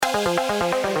Welcome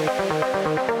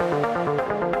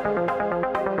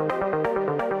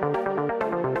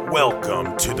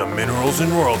to the Minerals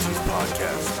and Royalties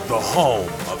Podcast, the home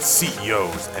of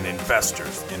CEOs and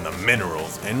investors in the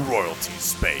minerals and royalties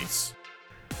space.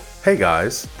 Hey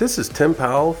guys, this is Tim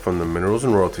Powell from the Minerals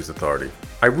and Royalties Authority.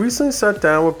 I recently sat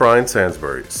down with Bryan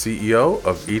Sansbury, CEO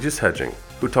of AEGIS Hedging,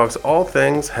 who talks all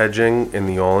things hedging in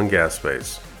the oil and gas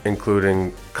space,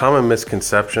 including common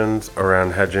misconceptions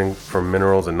around hedging for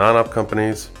minerals and non-op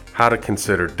companies, how to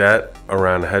consider debt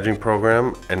around a hedging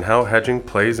program, and how hedging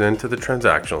plays into the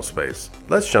transactional space.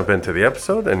 Let's jump into the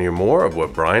episode and hear more of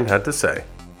what Bryan had to say.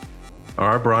 All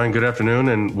right, Bryan, good afternoon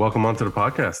and welcome onto the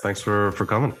podcast. Thanks for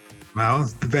coming. Well,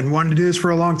 I've been wanting to do this for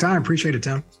a long time. Appreciate it,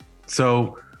 Tim.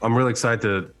 So I'm really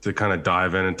excited to kind of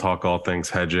dive in and talk all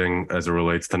things hedging as it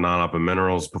relates to non-op and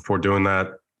minerals. Before doing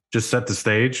that, just set the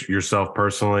stage yourself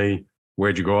personally.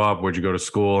 Where'd you grow up? Where'd you go to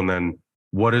school? And then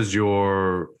what is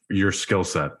your skill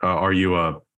set? Are you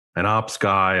an ops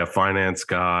guy, a finance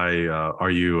guy? Are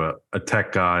you a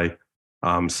tech guy?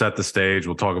 Set the stage.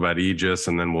 We'll talk about AEGIS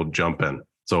and then we'll jump in.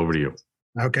 So over to you.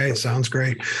 Okay, sounds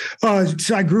great.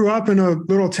 So I grew up in a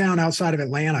little town outside of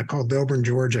Atlanta called Lilburn,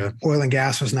 Georgia. Oil and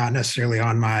gas was not necessarily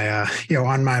on my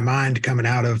mind coming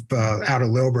out of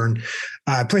Lilburn.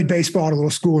 I played baseball at a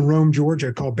little school in Rome,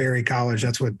 Georgia called Berry College.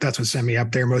 That's what sent me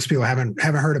up there. Most people haven't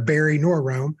heard of Berry nor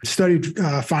Rome. Studied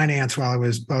finance while I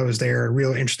was there. A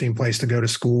real interesting place to go to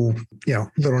school.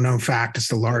 Little known fact, it's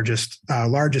the largest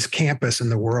campus in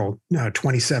the world.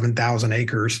 27,000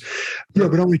 acres.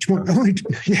 But only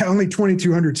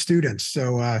 2,200 students.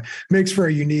 So makes for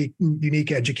a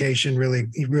unique education.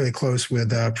 Really close with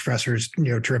professors.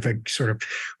 Terrific sort of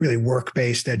really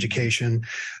work-based education.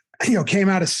 Came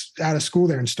out of school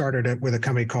there and started it with a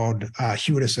company called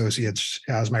Hewitt Associates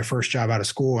as my first job out of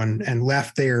school, and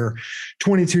left there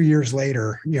 22 years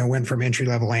later. Went from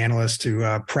entry-level analyst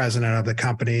to president of the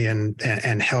company, and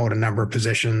held a number of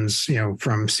positions.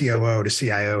 From COO to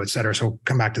CIO, et cetera. So we'll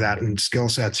come back to that and skill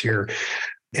sets here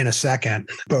in a second.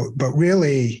 But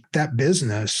really that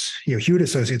business, Hewitt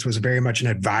Associates was very much an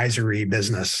advisory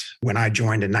business when I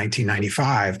joined in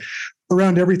 1995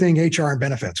 around everything HR and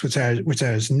benefits, which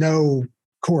has no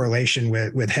correlation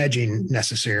with hedging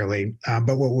necessarily.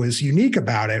 But what was unique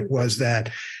about it was that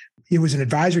it was an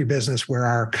advisory business where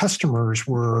our customers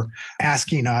were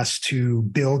asking us to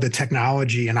build the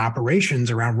technology and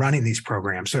operations around running these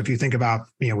programs. So if you think about,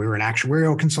 we were an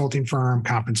actuarial consulting firm,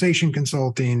 compensation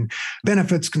consulting,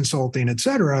 benefits consulting, et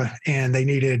cetera, and they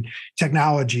needed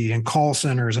technology and call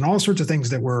centers and all sorts of things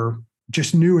that were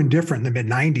just new and different in the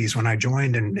mid-90s when I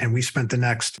joined. And we spent the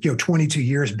next 22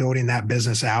 years building that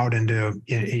business out into,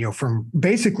 from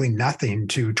basically nothing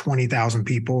to 20,000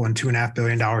 people and $2.5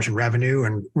 billion in revenue,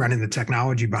 and running the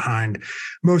technology behind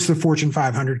most of the Fortune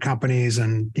 500 companies.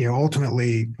 And,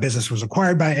 ultimately business was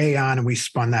acquired by Aon, and we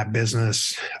spun that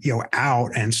business,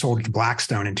 out and sold it to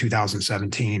Blackstone in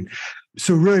 2017.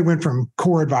 So really went from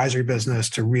core advisory business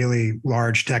to really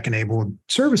large tech-enabled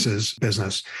services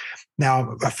business.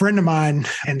 Now, a friend of mine,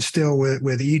 and still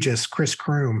with AEGIS, Chris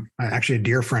Kroom, actually a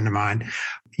dear friend of mine,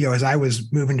 as I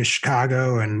was moving to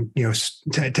Chicago and,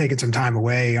 taking some time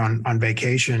away on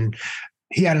vacation,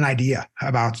 he had an idea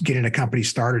about getting a company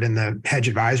started in the hedge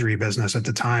advisory business at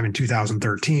the time in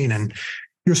 2013. And,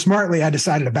 smartly, I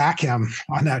decided to back him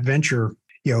on that venture.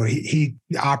 He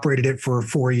operated it for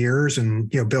 4 years and,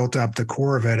 built up the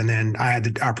core of it. And then I had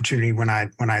the opportunity when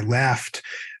I left,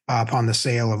 upon the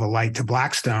sale of Alight to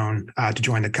Blackstone, to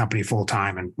join the company full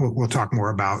time. And we'll talk more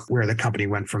about where the company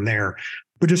went from there,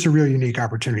 but just a real unique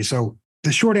opportunity. So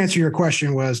the short answer to your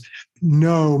question was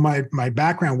no, my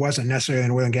background wasn't necessarily in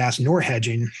oil and gas nor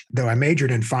hedging. Though I majored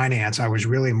in finance, I was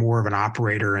really more of an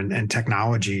operator and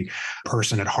technology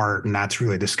person at heart. And that's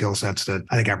really the skill sets that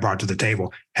I think I brought to the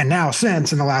table. And now in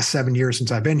the last 7 years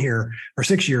since I've been here, or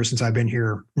 6 years since I've been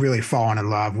here, really fallen in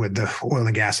love with the oil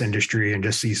and gas industry and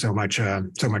just see so much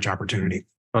opportunity.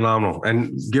 Phenomenal.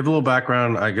 And give a little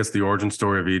background, I guess, the origin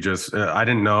story of AEGIS. I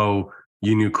didn't know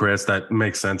you knew Chris. That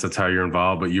makes sense. That's how you're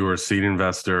involved, but you were a seed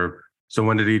investor. So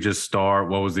when did AEGIS start?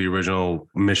 What was the original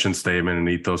mission statement and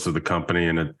ethos of the company?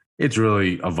 And it's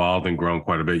really evolved and grown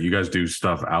quite a bit. You guys do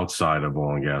stuff outside of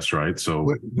oil and gas, right?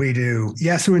 So we do.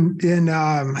 Yeah. So in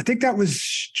I think that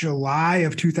was July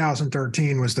of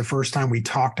 2013 was the first time we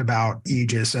talked about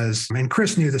AEGIS and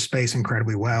Chris knew the space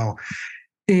incredibly well.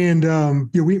 And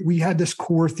we had this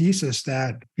core thesis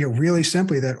that, really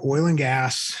simply that oil and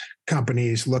gas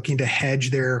companies looking to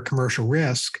hedge their commercial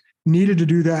risk needed to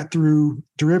do that through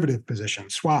derivative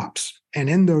positions, swaps. And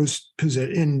in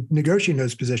negotiating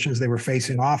those positions, they were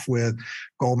facing off with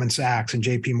Goldman Sachs and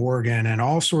JP Morgan and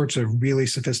all sorts of really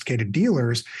sophisticated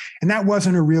dealers. And that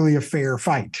wasn't really a fair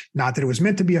fight. Not that it was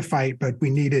meant to be a fight, but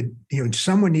we needed,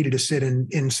 someone needed to sit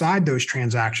inside those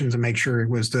transactions and make sure it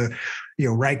was the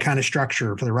right kind of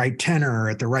structure for the right tenor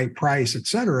at the right price, et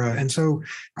cetera. And so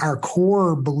our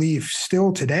core belief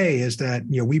still today is that,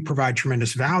 we provide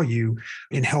tremendous value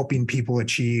in helping people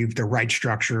achieve the right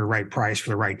structure, right price for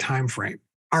the right time frame.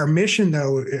 Our mission,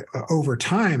 though, over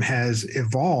time has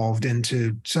evolved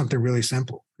into something really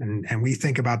simple. And we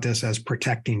think about this as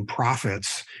protecting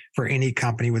profits for any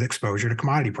company with exposure to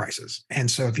commodity prices. And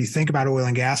so if you think about oil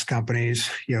and gas companies,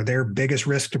 their biggest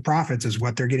risk to profits is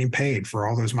what they're getting paid for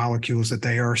all those molecules that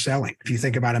they are selling. If you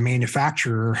think about a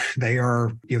manufacturer, they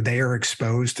are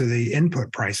exposed to the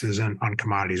input prices on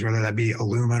commodities, whether that be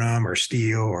aluminum or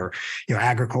steel or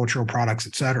agricultural products,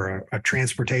 et cetera. A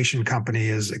transportation company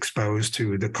is exposed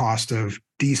to the cost of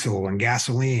diesel and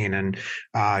gasoline and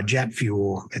jet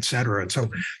fuel, et cetera. And so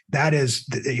that is,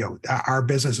 our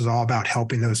business is all about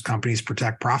helping those companies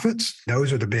protect profits.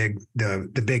 Those are the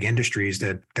big industries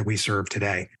that we serve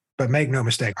today. But make no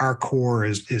mistake, our core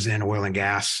is in oil and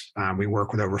gas. We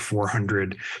work with over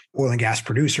 400 oil and gas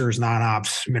producers,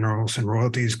 non-ops, minerals and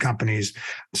royalties companies.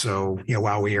 So,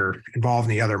 while we are involved in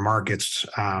the other markets,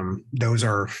 those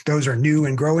are new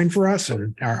and growing for us,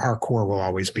 and our core will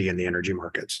always be in the energy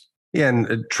markets. Yeah,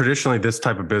 and traditionally, this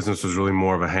type of business was really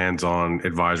more of a hands-on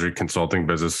advisory consulting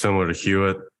business, similar to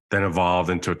Hewitt, then evolved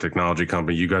into a technology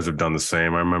company. You guys have done the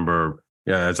same. I remember,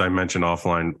 as I mentioned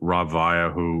offline, Rob Vaya,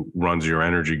 who runs your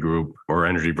energy group, or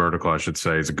energy vertical, I should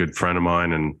say, is a good friend of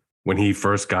mine. And when he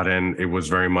first got in, it was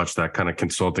very much that kind of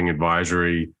consulting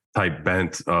advisory type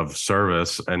bent of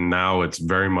service. And now it's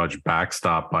very much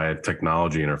backstopped by a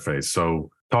technology interface.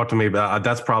 So talk to me about,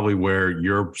 that's probably where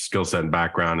your skill set and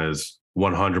background is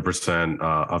 100%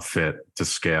 a fit to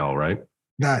scale, right?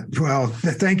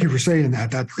 Thank you for saying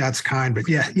that. That's kind. But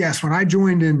yes, when I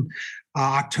joined in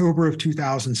October of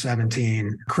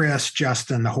 2017, Chris,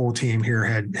 Justin, the whole team here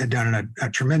had done a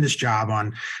tremendous job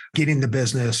on getting the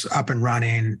business up and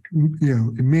running,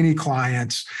 many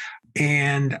clients.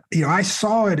 And, I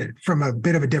saw it from a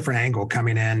bit of a different angle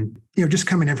coming in, just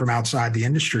coming in from outside the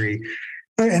industry,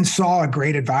 and saw a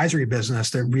great advisory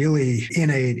business that really in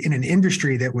an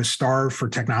industry that was starved for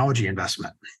technology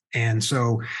investment. And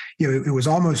so, it was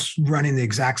almost running the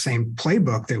exact same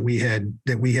playbook that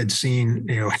we had seen,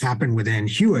 happen within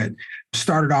Hewitt.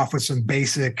 Started off with some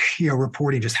basic,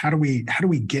 reporting, just how do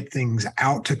we get things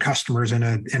out to customers in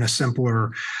a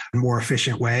simpler, more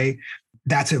efficient way.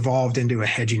 That's evolved into a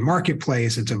hedging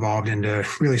marketplace. It's evolved into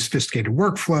really sophisticated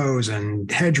workflows and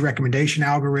hedge recommendation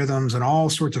algorithms and all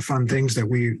sorts of fun things that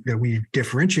we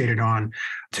differentiated on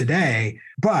today.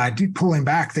 But pulling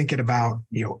back, thinking about,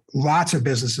 lots of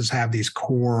businesses have these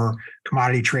core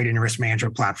commodity trading and risk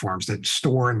management platforms that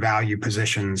store and value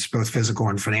positions, both physical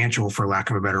and financial, for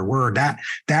lack of a better word.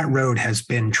 That road has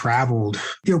been traveled,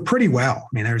 pretty well.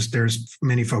 I mean, there's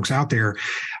many folks out there.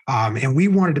 And we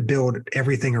wanted to build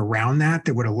everything around that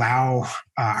would allow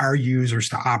our users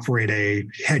to operate a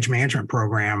hedge management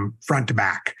program front to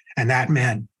back. And that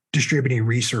meant distributing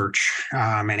research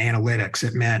and analytics.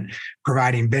 It meant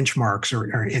providing benchmarks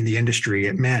or in the industry.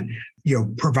 It meant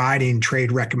providing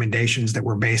trade recommendations that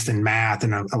were based in math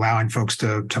and allowing folks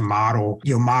to model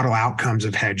outcomes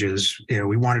of hedges.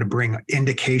 We wanted to bring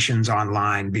indications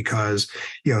online because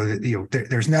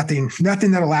there's nothing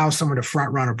that allows someone to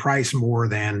front run a price more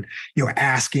than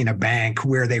asking a bank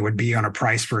where they would be on a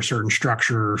price for a certain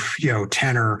structure,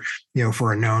 tenor,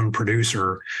 for a known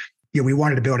producer. We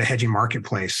wanted to build a hedging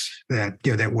marketplace that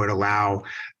would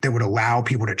allow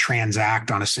people to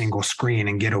transact on a single screen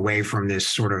and get away from this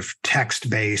sort of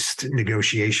text-based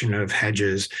negotiation of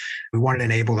hedges. We wanted to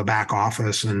enable the back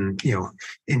office and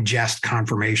ingest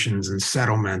confirmations and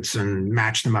settlements and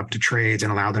match them up to trades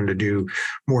and allow them to do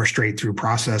more straight-through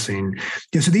processing.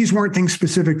 So these weren't things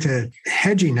specific to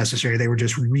hedging necessarily. They were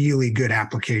just really good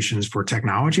applications for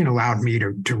technology and allowed me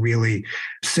to really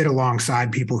sit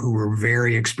alongside people who were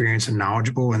very experienced and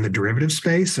knowledgeable in the derivative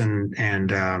space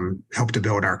and help to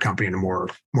build our company in a more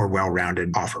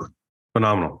well-rounded offer.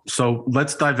 Phenomenal. So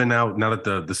let's dive in now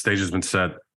that the stage has been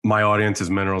set. My audience is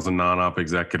minerals and non-op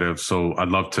executives, so I'd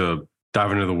love to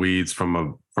dive into the weeds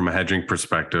from a hedging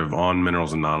perspective on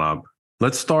minerals and non-op.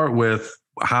 Let's start with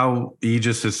how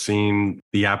AEGIS has seen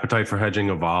the appetite for hedging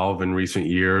evolve in recent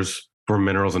years for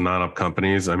minerals and non-op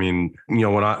companies. I mean,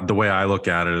 the way I look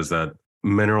at it is that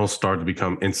minerals started to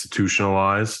become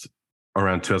institutionalized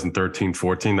around 2013,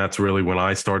 14. That's really when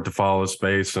I started to follow the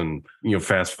space. And,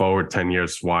 fast forward 10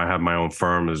 years, why I have my own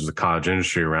firm, there's a cottage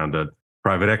industry around it.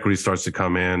 Private equity starts to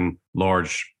come in,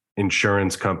 large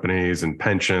insurance companies and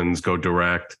pensions go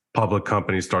direct, public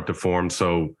companies start to form.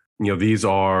 So, these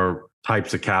are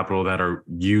types of capital that are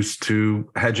used to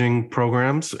hedging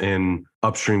programs in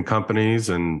upstream companies,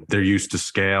 and they're used to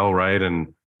scale, right?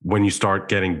 And when you start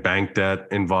getting bank debt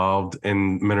involved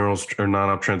in minerals or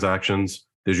non-op transactions,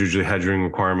 there's usually hedging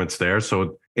requirements there.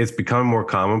 So it's become more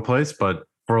commonplace, but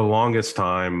for the longest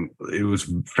time, it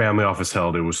was family office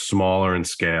held. It was smaller in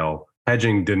scale.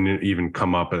 Hedging didn't even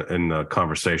come up in the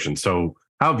conversation. So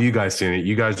how have you guys seen it?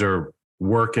 You guys are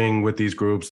working with these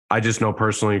groups. I just know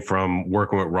personally from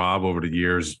working with Rob over the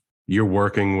years, you're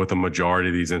working with a majority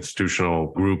of these institutional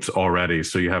groups already.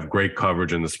 So you have great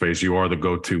coverage in the space. You are the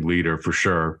go-to leader for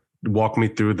sure. Walk me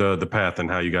through the path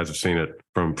and how you guys have seen it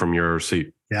from your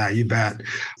seat. Yeah, you bet.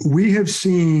 We have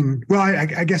seen, well,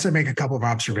 I guess I make a couple of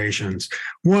observations.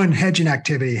 One, hedging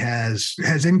activity has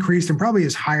increased and probably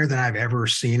is higher than I've ever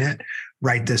seen it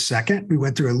right this second. We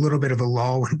went through a little bit of a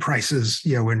lull when prices,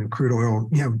 when crude oil,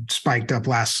 spiked up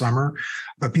last summer,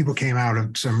 but people came out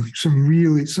of some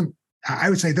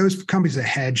I would say those companies that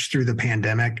hedged through the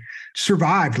pandemic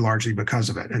survived largely because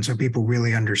of it. And so people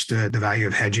really understood the value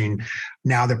of hedging.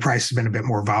 Now the price has been a bit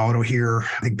more volatile here.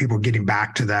 I think people are getting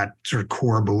back to that sort of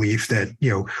core belief that,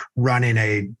 running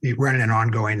an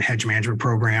ongoing hedge management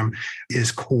program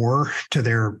is core to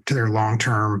their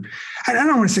long-term, I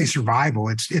don't want to say survival.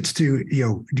 It's to,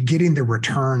 getting the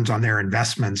returns on their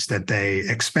investments that they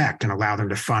expect and allow them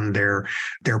to fund their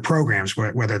programs,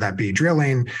 whether that be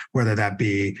drilling, whether that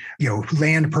be,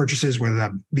 land purchases, whether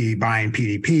that be buying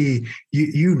PDP,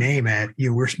 you name it.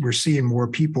 We're seeing more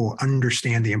people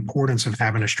understand the importance of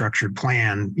having a structured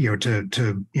plan,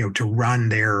 to run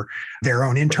their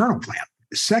own internal plan.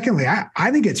 Secondly,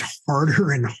 I think it's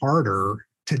harder and harder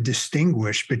to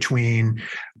distinguish between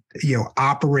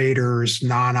operators,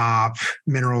 non-op,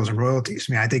 minerals, and royalties.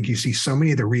 I think you see so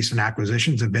many of the recent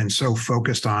acquisitions have been so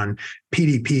focused on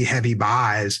PDP heavy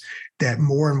buys that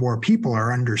more and more people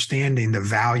are understanding the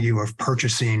value of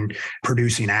purchasing,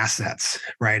 producing assets,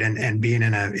 right? And being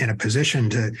in a position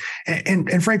to,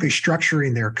 and frankly,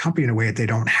 structuring their company in a way that they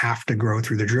don't have to grow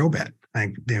through the drill bit.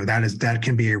 That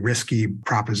can be a risky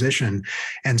proposition.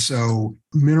 And so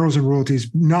minerals and royalties,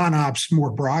 non-ops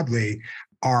more broadly,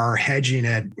 are hedging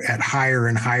at higher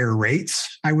and higher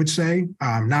rates, I would say,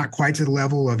 not quite to the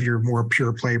level of your more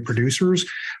pure play producers,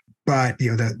 but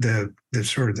the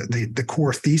sort of the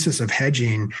core thesis of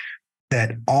hedging,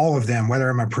 that all of them, whether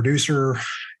I'm a producer,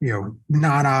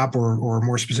 non-op or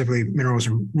more specifically minerals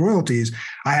and royalties,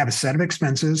 I have a set of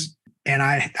expenses and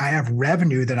I have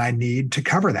revenue that I need to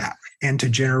cover that and to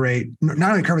generate,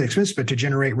 not only cover the expenses, but to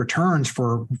generate returns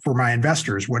for my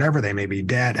investors, whatever they may be,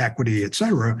 debt, equity, et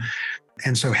cetera.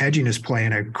 And so hedging is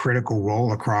playing a critical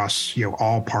role across,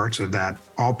 all parts of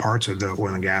the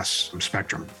oil and gas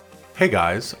spectrum. Hey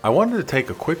guys, I wanted to take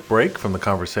a quick break from the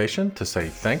conversation to say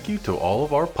thank you to all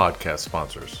of our podcast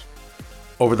sponsors.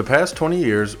 Over the past 20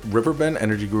 years, Riverbend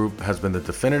Energy Group has been the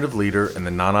definitive leader in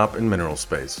the non-op and mineral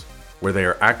space, where they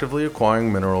are actively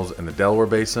acquiring minerals in the Delaware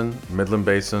Basin, Midland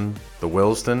Basin, the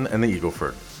Williston, and the Eagle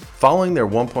Ford. Following their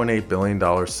 $1.8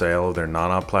 billion sale of their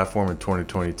non-op platform in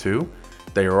 2022,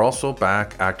 they are also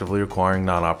back actively acquiring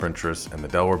non-op interests in the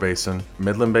Delaware Basin,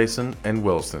 Midland Basin, and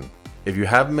Williston. If you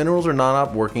have minerals or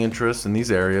non-op working interests in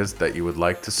these areas that you would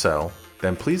like to sell,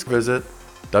 then please visit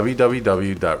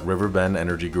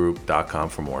www.riverbendenergygroup.com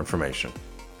for more information.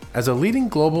 As a leading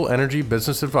global energy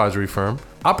business advisory firm,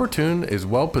 Opportune is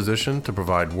well positioned to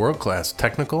provide world-class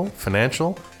technical,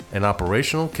 financial, and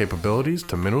operational capabilities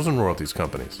to minerals and royalties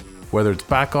companies. Whether it's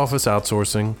back office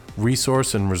outsourcing,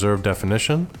 resource and reserve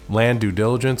definition, land due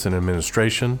diligence and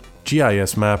administration,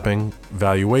 GIS mapping,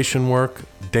 valuation work,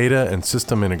 data and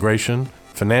system integration,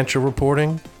 financial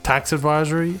reporting, tax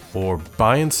advisory, or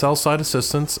buy and sell side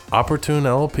assistance, Opportune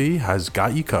LLP has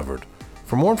got you covered.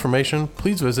 For more information,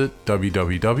 please visit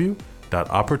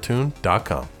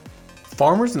www.opportune.com.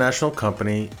 Farmers National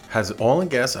Company has oil and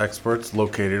gas experts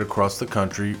located across the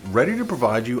country ready to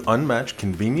provide you unmatched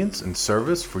convenience and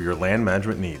service for your land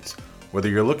management needs. Whether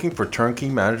you're looking for turnkey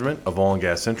management of oil and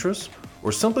gas interests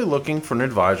or simply looking for an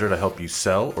advisor to help you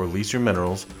sell or lease your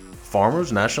minerals,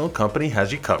 Farmers National Company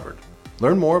has you covered.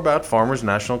 Learn more about Farmers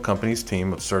National Company's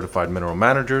team of certified mineral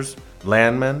managers,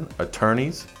 landmen,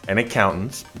 attorneys, and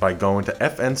accountants by going to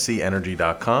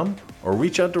fncenergy.com or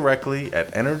reach out directly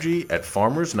at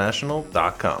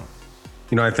energy@farmersnational.com.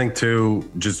 I think too,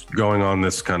 just going on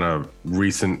this kind of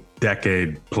recent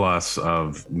decade plus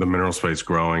of the mineral space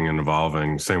growing and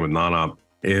evolving, same with non-op,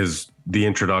 is the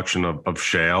introduction of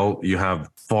shale. You have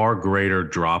far greater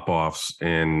drop-offs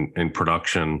in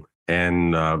production.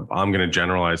 And I'm going to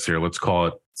generalize here. Let's call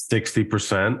it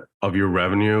 60% of your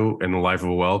revenue in the life of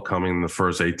a well coming in the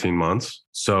first 18 months.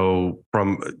 So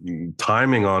from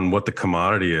timing on what the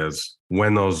commodity is,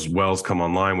 when those wells come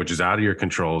online, which is out of your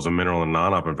control as a mineral and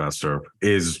non-op investor,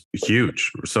 is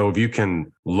huge. So if you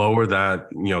can lower that,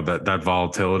 that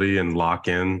volatility and lock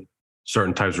in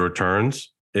certain types of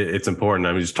returns, it's important.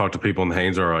 I mean, just talk to people in the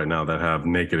Haynesville right now that have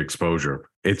naked exposure.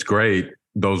 It's great.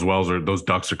 Those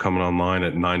ducks are coming online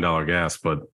at $9 gas,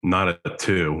 but not at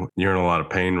 $2. You're in a lot of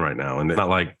pain right now. And it's not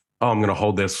like, oh, I'm going to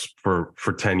hold this for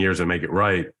 10 years and make it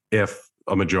right. If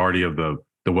a majority of the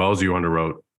wells you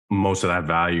underwrote, most of that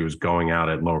value is going out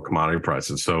at lower commodity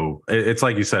prices. So it's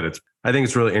like you said, I think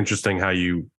it's really interesting how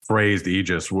you phrased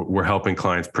AEGIS. We're helping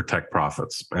clients protect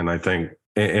profits. And I think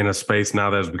in a space now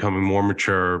that is becoming more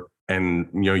mature and,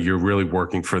 you're really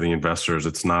working for the investors,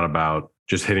 it's not about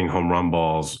just hitting home run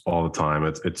balls all the time.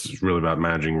 It's really about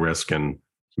managing risk and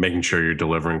making sure you're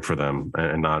delivering for them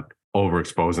and not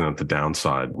overexposing them to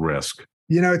downside risk.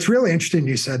 It's really interesting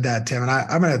you said that, Tim. And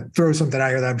I'm going to throw something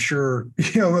out here that I'm sure,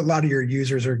 a lot of your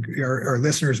users or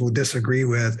listeners will disagree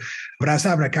with. But I was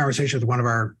having a conversation with one of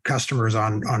our customers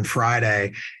on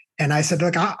Friday. And I said,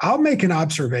 look, I'll make an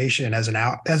observation as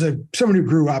someone who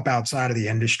grew up outside of the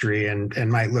industry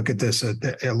and might look at this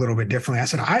a little bit differently. I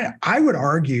said, I would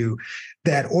argue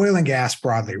that oil and gas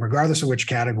broadly, regardless of which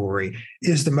category,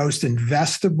 is the most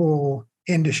investable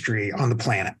industry on the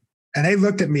planet. And they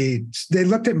looked at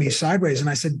me sideways and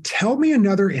I said, tell me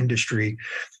another industry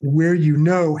where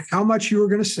how much you are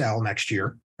going to sell next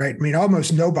year, right? I mean,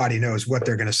 almost nobody knows what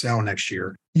they're going to sell next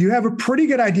year. You have a pretty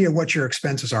good idea what your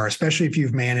expenses are, especially if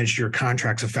you've managed your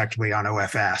contracts effectively on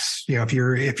OFS. If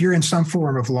you're in some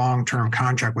form of long-term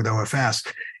contract with OFS.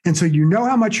 And so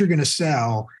how much you're going to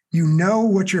sell,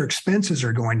 what your expenses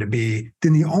are going to be,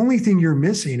 then the only thing you're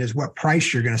missing is what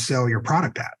price you're going to sell your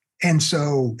product at. And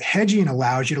so hedging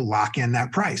allows you to lock in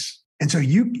that price. And so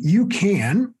you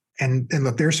can, and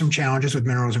look, there's some challenges with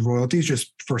minerals and royalties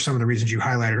just for some of the reasons you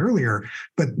highlighted earlier.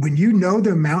 But when you know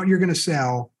the amount you're going to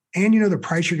sell and the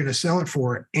price you're going to sell it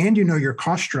for, and your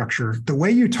cost structure, the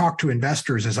way you talk to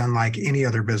investors is unlike any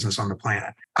other business on the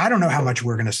planet. I don't know how much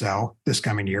we're going to sell this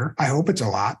coming year. I hope it's a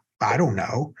lot. I don't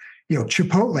know.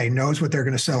 Chipotle knows what they're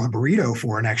going to sell a burrito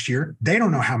for next year. They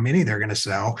don't know how many they're going to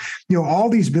sell. All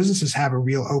these businesses have a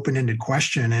real open-ended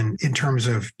question in terms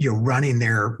of, running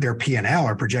their P&L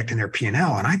or projecting their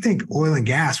P&L. And I think oil and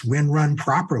gas, when run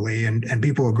properly and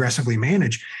people aggressively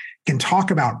manage, can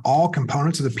talk about all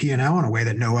components of the P&L in a way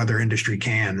that no other industry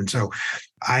can. And so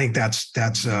I think that's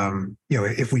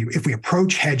if we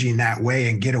approach hedging that way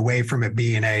and get away from it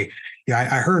being I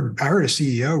heard a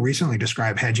CEO recently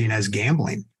describe hedging as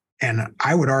gambling. And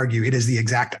I would argue it is the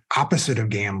exact opposite of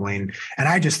gambling. And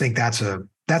I just think that's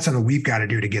something we've got to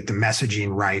do to get the messaging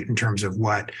right in terms of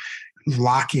what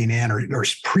locking in or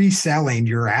pre-selling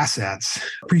your assets,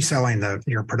 pre-selling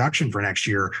your production for next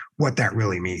year, what that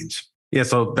really means. Yeah,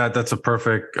 so that's a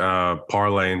perfect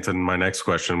parlay into my next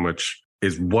question, which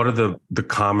is what are the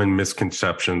common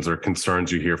misconceptions or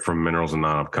concerns you hear from minerals and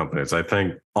non-op companies? I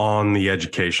think on the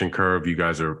education curve, you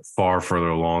guys are far further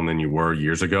along than you were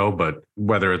years ago, but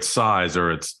whether it's size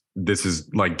or this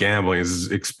is like gambling, this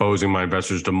is exposing my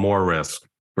investors to more risk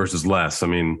versus less. I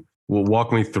mean,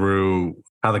 walk me through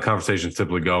how the conversations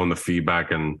typically go and the feedback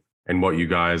and what you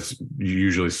guys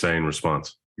usually say in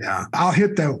response. Yeah, I'll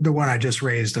hit the one I just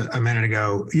raised a minute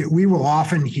ago. We will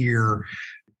often hear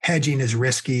hedging is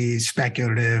risky,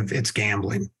 speculative, it's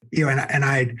gambling.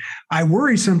 And I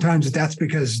worry sometimes that's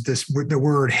because the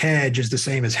word hedge is the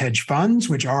same as hedge funds,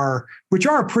 which are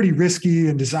pretty risky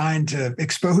and designed to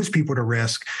expose people to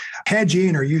risk.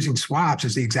 Hedging or using swaps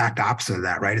is the exact opposite of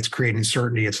that, right? It's creating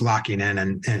certainty, it's locking in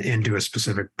and into a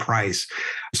specific price.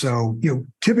 So,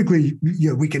 typically,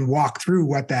 we can walk through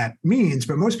what that means,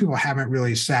 but most people haven't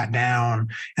really sat down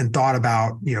and thought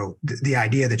about, the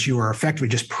idea that you are effectively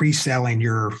just pre-selling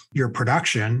your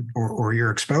production or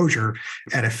your exposure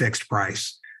at a fixed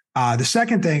price. The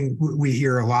second thing we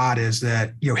hear a lot is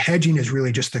that, hedging is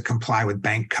really just to comply with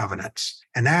bank covenants.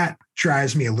 And that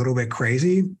drives me a little bit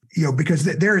crazy, because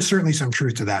there is certainly some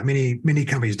truth to that. Many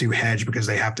companies do hedge because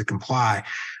they have to comply.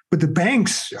 But the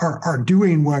banks are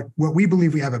doing what we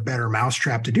believe we have a better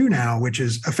mousetrap to do now, which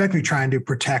is effectively trying to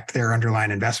protect their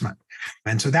underlying investment.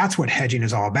 And so that's what hedging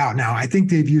is all about. Now, I think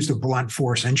they've used a blunt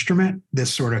force instrument,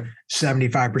 this sort of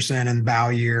 75% in bow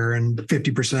year and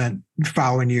 50%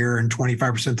 following year and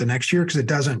 25% the next year, because it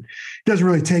doesn't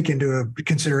really take into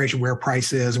consideration where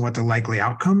price is and what the likely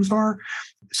outcomes are.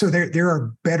 So there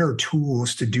are better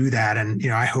tools to do that. And,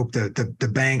 I hope that the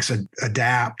banks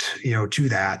adapt, to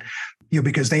that.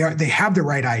 because they have the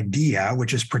right idea,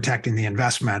 which is protecting the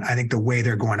investment. I think the way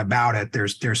they're going about it,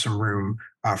 there's some room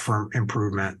for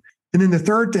improvement. And then the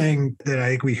third thing that I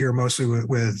think we hear mostly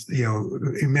with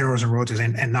minerals and royalties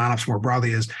and non-ops more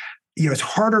broadly is, it's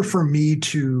harder for me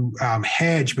to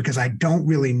hedge because I don't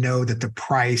really know that the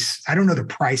price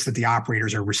that the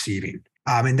operators are receiving.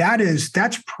 And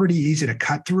that's pretty easy to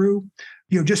cut through.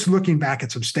 Just looking back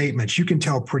at some statements, you can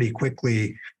tell pretty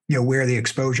quickly, where the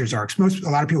exposures are. A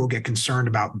lot of people get concerned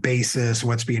about basis,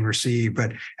 what's being received.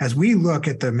 But as we look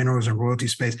at the minerals and royalty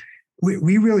space,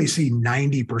 we really see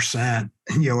 90%,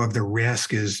 of the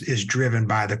risk is driven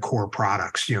by the core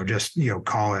products.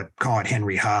 Call it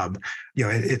Henry Hub.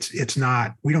 It's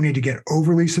not. We don't need to get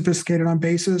overly sophisticated on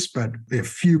basis, but a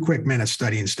few quick minutes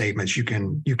studying statements, you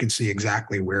can see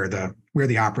exactly where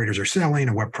the operators are selling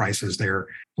and what prices they're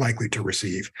likely to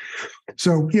receive.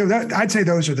 So I'd say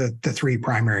those are the three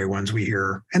primary ones we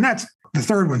hear, and that's. The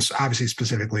third one's obviously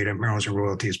specifically to minerals and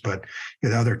royalties, but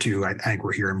the other two, I think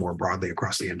we're hearing more broadly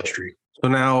across the industry. So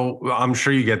now I'm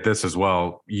sure you get this as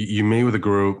well. You meet with a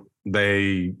group,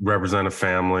 they represent a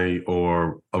family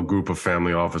or a group of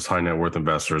family office high net worth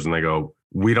investors, and they go,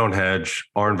 we don't hedge.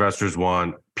 Our investors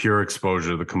want pure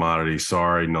exposure to the commodity.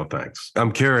 Sorry, no thanks.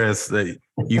 I'm curious that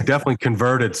you've definitely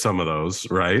converted some of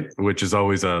those, right? Which is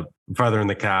always a feather in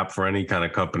the cap for any kind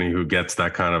of company who gets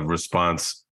that kind of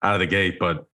response out of the gate.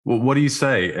 But what do you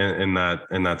say in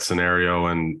that scenario,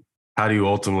 and how do you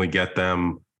ultimately get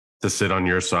them to sit on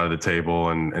your side of the table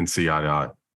and see eye to eye?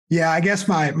 Yeah, I guess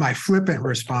my flippant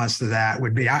response to that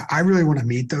would be, I really want to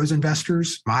meet those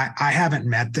investors. I haven't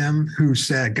met them who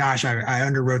said, gosh, I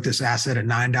underwrote this asset at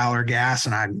 $9 gas,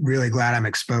 and I'm really glad I'm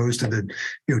exposed to the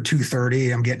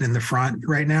 $2.30 I'm getting in the front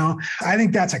right now. I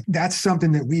think that's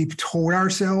something that we've told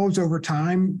ourselves over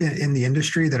time in the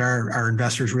industry, that our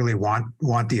investors really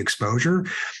want the exposure.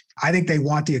 I think they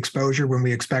want the exposure when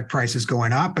we expect prices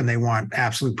going up, and they want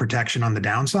absolute protection on the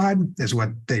downside, is what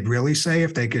they'd really say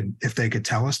if they could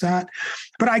tell us that.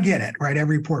 But I get it, right?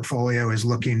 Every portfolio is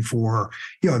looking for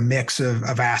a mix of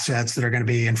assets that are going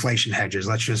to be inflation hedges.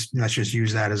 Let's just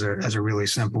use that as a really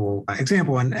simple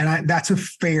example, and that's a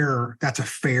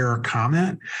fair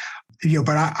comment.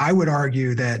 But I would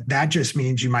argue that just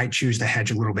means you might choose to hedge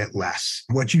a little bit less.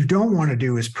 What you don't want to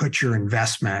do is put your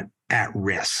investment at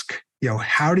risk.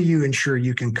 How do you ensure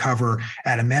you can cover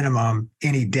at a minimum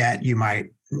any debt you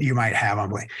might have on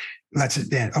way? Now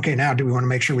do we want to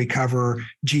make sure we cover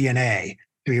G&A?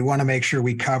 Do we want to make sure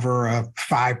we cover a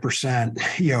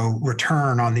 5%,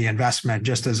 return on the investment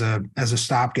just as a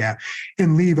stopgap,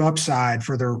 and leave upside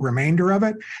for the remainder of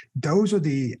it? Those are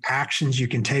the actions you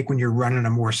can take when you're running a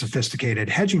more sophisticated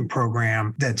hedging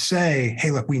program that say,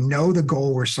 hey, look, we know the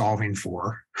goal we're solving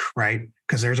for, right?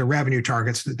 Because there's a revenue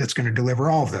target that's going to deliver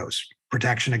all of those: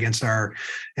 protection against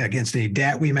any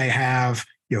debt we may have,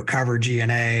 cover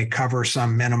G&A, cover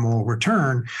some minimal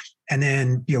return. And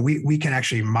then, we can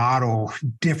actually model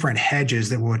different hedges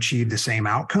that will achieve the same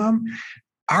outcome.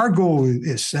 Our goal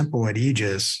is simple at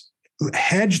AEGIS: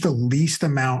 hedge the least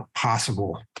amount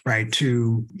possible, right,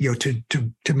 to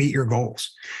meet your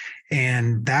goals.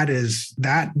 And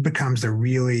that becomes a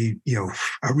really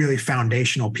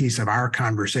foundational piece of our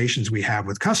conversations we have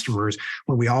with customers,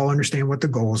 when we all understand what the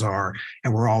goals are,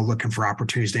 and we're all looking for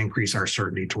opportunities to increase our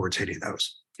certainty towards hitting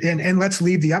those. And let's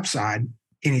leave the upside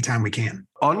anytime we can.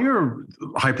 On your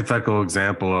hypothetical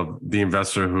example of the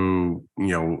investor who,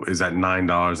 is at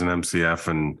 $9 an MCF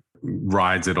and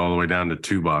rides it all the way down to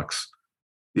 $2.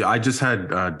 Yeah, I just had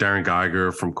Darren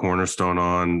Geiger from Cornerstone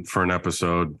on for an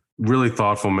episode. Really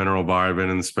thoughtful mineral buyer,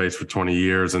 been in the space for 20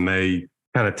 years, and they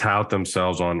kind of tout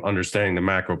themselves on understanding the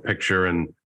macro picture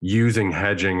and using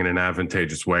hedging in an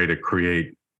advantageous way to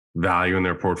create value in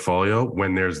their portfolio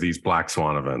when there's these black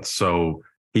swan events. So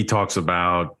he talks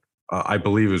about, I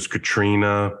believe it was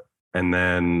Katrina, and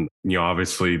then,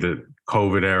 obviously the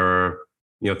COVID era,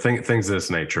 things of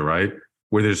this nature, right?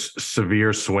 Where there's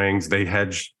severe swings. They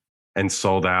hedged and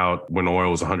sold out when oil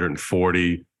was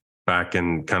 140 back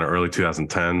in kind of early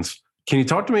 2010s. Can you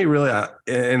talk to me really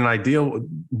in an ideal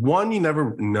one? You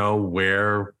never know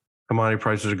where commodity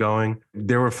prices are going.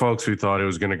 There were folks who thought it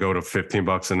was going to go to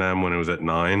 $15 an M when it was at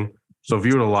 $9. So if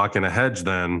you were to lock in a hedge,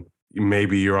 then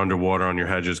maybe you're underwater on your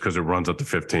hedges because it runs up to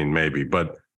 15, maybe.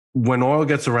 But when oil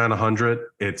gets around 100,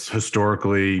 it's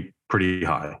historically pretty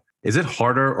high. Is it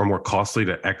harder or more costly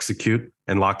to execute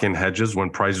and lock in hedges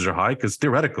when prices are high? Because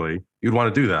theoretically, you'd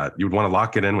want to do that. You'd want to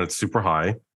lock it in when it's super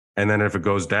high. And then if it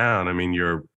goes down, I mean,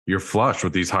 you're flush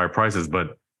with these higher prices,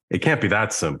 but it can't be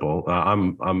that simple.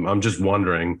 I'm just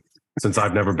wondering, since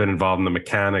I've never been involved in the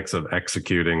mechanics of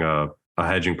executing a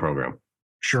hedging program.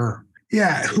 Sure.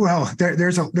 Yeah, well,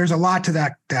 there's a lot to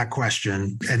that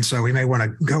question, and so we may want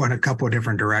to go in a couple of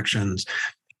different directions.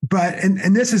 But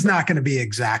and this is not going to be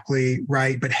exactly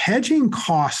right, but hedging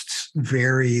costs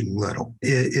very little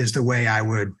is the way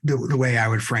the way I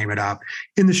would frame it up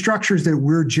in the structures that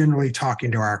we're generally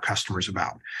talking to our customers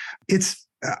about. It's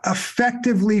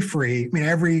effectively free. I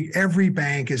mean, every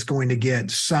bank is going to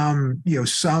get some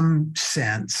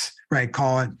cents, right?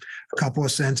 Call it a couple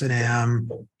of cents an M,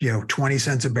 20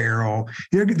 cents a barrel.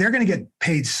 They're going to get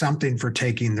paid something for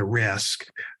taking the risk.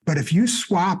 But if you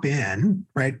swap in,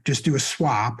 right, just do a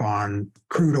swap on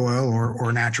crude oil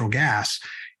or natural gas,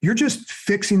 you're just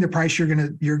fixing the price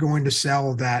you're going to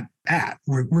sell that at.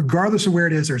 Regardless of where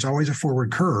it is, there's always a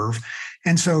forward curve.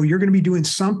 And so you're going to be doing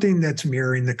something that's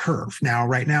mirroring the curve. Now,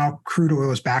 right now, crude oil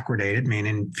is backwardated,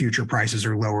 meaning future prices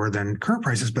are lower than current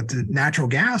prices, but the natural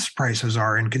gas prices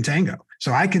are in contango.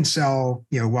 So I can sell,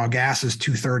 while gas is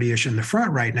 230-ish in the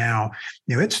front right now,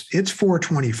 it's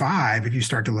 425 if you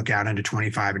start to look out into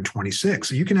 25 and 26.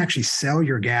 So you can actually sell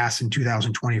your gas in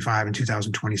 2025 and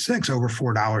 2026 over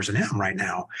 $4 an M right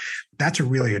now. That's a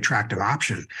really attractive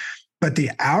option. But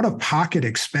the out-of-pocket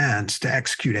expense to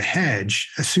execute a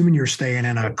hedge, assuming you're staying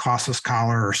in a costless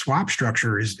collar or swap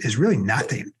structure, is really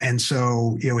nothing. And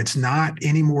so, it's not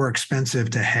any more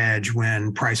expensive to hedge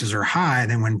when prices are high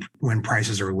than when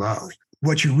prices are low.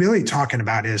 What you're really talking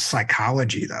about is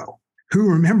psychology, though. Who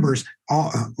remembers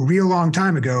a real long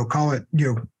time ago, call it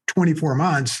 24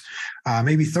 months,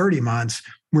 maybe 30 months,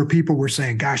 where people were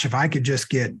saying, gosh, if I could just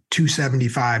get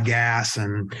 $2.75 gas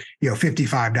and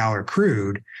 $55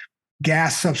 crude,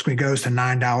 gas subsequently goes to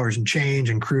 $9 and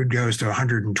change and crude goes to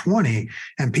 120,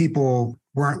 and people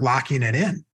weren't locking it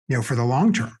in, for the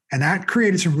long term. And that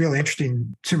created some real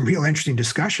interesting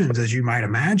discussions, as you might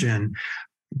imagine.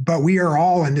 But we are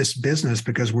all in this business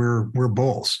because we're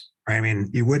bulls, right? I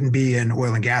mean, you wouldn't be in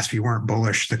oil and gas if you weren't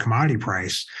bullish the commodity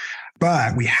price.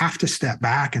 But we have to step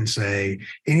back and say,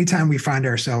 anytime we find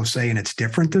ourselves saying it's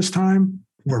different this time,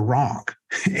 we're wrong.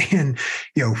 And,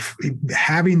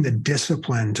 having the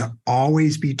discipline to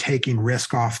always be taking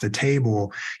risk off the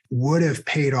table would have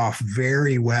paid off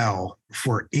very well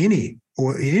for any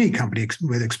company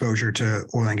with exposure to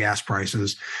oil and gas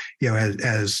prices,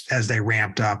 as they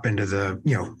ramped up into the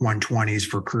 120s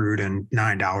for crude and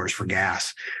 $9 for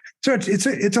gas. So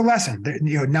it's a lesson.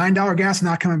 $9 gas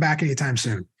not coming back anytime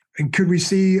soon. And could we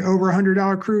see over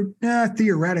 $100 crude?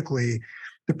 Theoretically.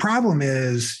 The problem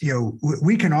is,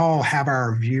 we can all have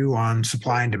our view on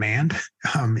supply and demand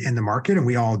in the market, and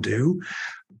we all do.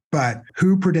 But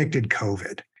who predicted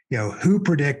COVID? Who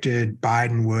predicted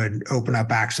Biden would open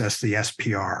up access to the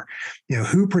SPR?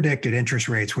 Who predicted interest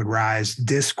rates would rise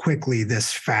this quickly,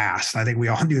 this fast? I think we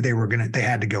all knew they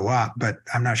had to go up, but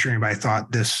I'm not sure anybody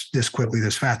thought this quickly,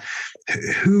 this fast.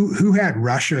 Who had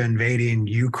Russia invading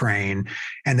Ukraine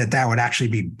and that would actually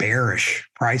be bearish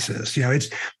prices? It's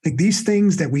like these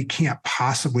things that we can't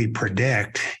possibly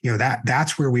predict.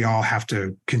 That's where we all have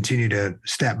to continue to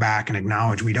step back and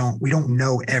acknowledge we don't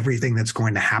know everything that's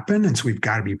going to happen, and so we've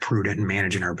got to be prudent in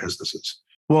managing our businesses.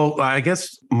 Well, I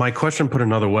guess my question put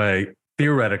another way,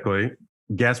 theoretically,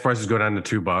 gas prices go down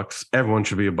to $2. Everyone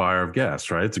should be a buyer of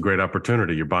gas, right? It's a great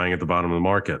opportunity. You're buying at the bottom of the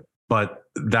market. But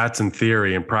that's in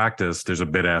theory. In practice, there's a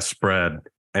bid-ask spread.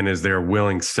 And is there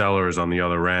willing sellers on the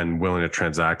other end willing to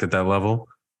transact at that level?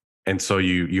 And so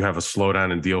you have a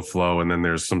slowdown in deal flow, and then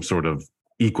there's some sort of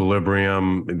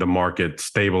equilibrium. The market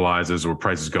stabilizes where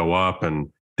prices go up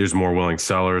and there's more willing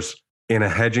sellers. In a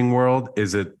hedging world,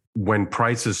 is it when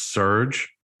prices surge?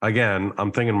 Again,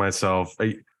 I'm thinking to myself,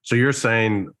 so you're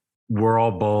saying we're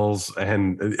all bulls,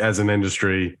 and as an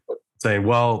industry saying,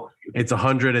 well, it's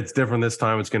 100, it's different this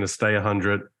time, it's going to stay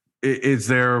 100. Is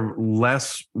there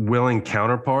less willing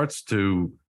counterparts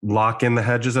to lock in the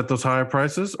hedges at those higher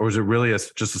prices? Or is it really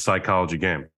just a psychology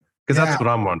game? Because that's what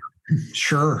I'm wondering.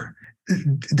 Sure.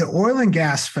 The oil and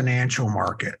gas financial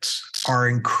markets are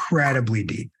incredibly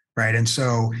deep. Right. And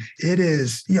so it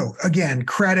is, again,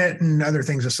 credit and other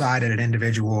things aside at an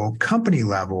individual company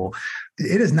level,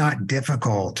 it is not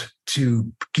difficult to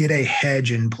get a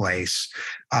hedge in place,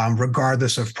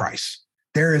 regardless of price.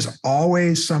 There is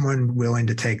always someone willing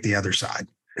to take the other side.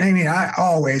 I mean, I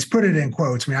always put it in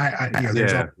quotes. I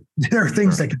mean, there are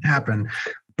things that can happen,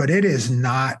 but it is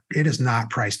not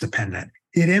price dependent.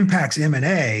 It impacts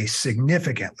M&A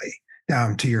significantly.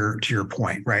 To your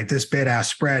point, right? This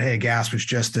bid-ask spread, hey, gas was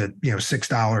just at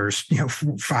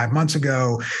 $6, 5 months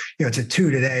ago. It's at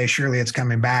 $2 today. Surely it's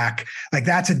coming back. Like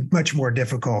that's a much more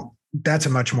difficult that's a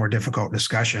much more difficult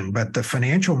discussion. But the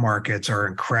financial markets are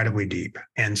incredibly deep.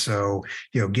 And so,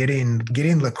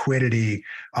 getting liquidity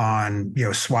on,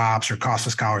 swaps or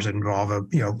costless collars that involve a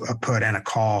put and a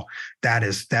call, that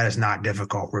is not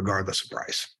difficult regardless of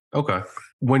price. Okay.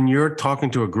 When you're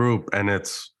talking to a group and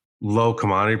it's low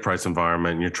commodity price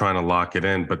environment and you're trying to lock it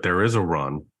in, but there is a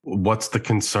run, what's the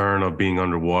concern of being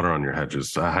underwater on your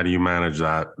hedges? How do you manage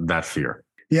that fear?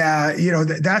 Yeah,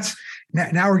 that's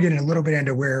now we're getting a little bit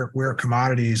into where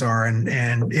commodities are, and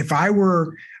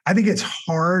I think it's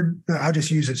hard. I'll just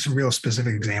use some real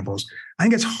specific examples. I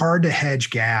think it's hard to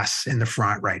hedge gas in the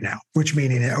front right now, which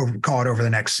meaning call it over the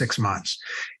next 6 months.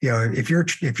 If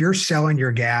you're selling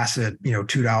your gas at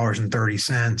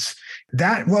 $2.30,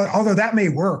 although that may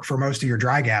work for most of your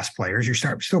dry gas players,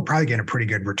 you're still probably getting a pretty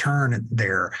good return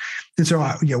there. And so,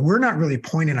 we're not really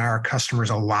pointing our customers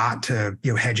a lot to,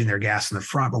 hedging their gas in the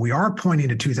front, but we are pointing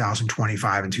to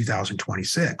 2025 and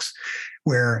 2026,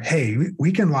 where, hey,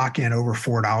 we can lock in over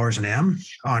 $4 an M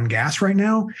on gas right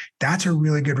now. That's a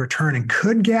really good return. And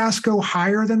could gas go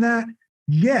higher than that?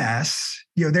 Yes,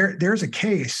 there's a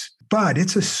case, but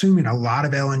it's assuming a lot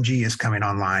of LNG is coming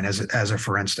online as a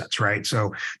for instance, right?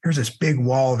 So there's this big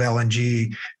wall of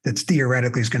LNG that's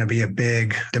theoretically is going to be a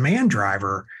big demand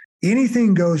driver.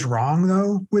 Anything goes wrong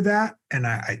though with that, and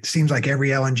it seems like every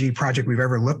LNG project we've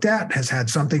ever looked at has had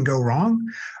something go wrong,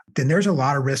 then there's a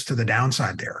lot of risk to the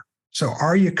downside there. So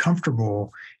are you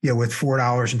comfortable, with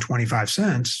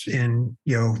 $4.25 in,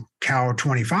 Cal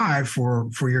 25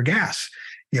 for your gas?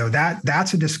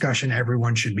 That's a discussion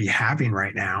everyone should be having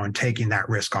right now and taking that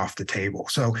risk off the table.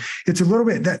 So it's a little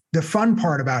bit that the fun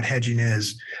part about hedging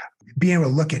is being able to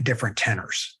look at different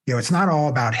tenors. It's not all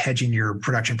about hedging your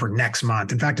production for next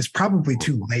month. In fact, it's probably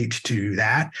too late to do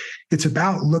that. It's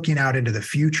about looking out into the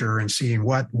future and seeing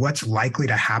what's likely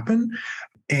to happen.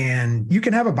 And you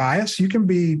can have a bias. You can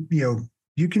be, you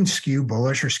can skew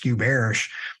bullish or skew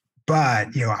bearish, but,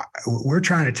 we're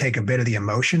trying to take a bit of the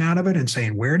emotion out of it and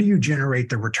saying, where do you generate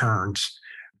the returns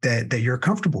that you're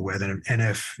comfortable with? And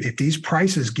if these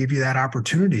prices give you that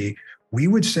opportunity, we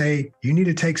would say you need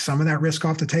to take some of that risk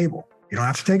off the table. You don't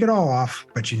have to take it all off,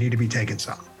 but you need to be taking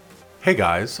some. Hey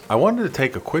guys, I wanted to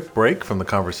take a quick break from the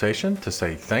conversation to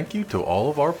say thank you to all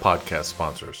of our podcast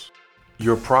sponsors.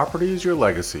 Your property is your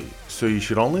legacy, so you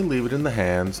should only leave it in the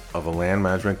hands of a land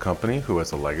management company who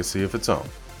has a legacy of its own.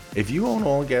 If you own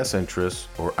oil and gas interests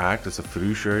or act as a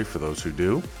fiduciary for those who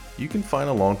do, you can find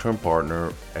a long-term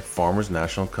partner at Farmers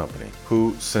National Company,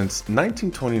 who since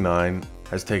 1929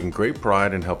 has taken great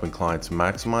pride in helping clients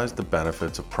maximize the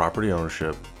benefits of property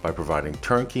ownership by providing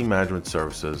turnkey management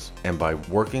services and by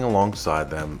working alongside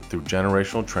them through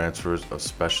generational transfers of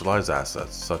specialized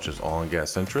assets such as oil and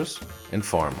gas interests and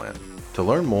farmland. To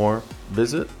learn more,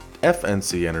 visit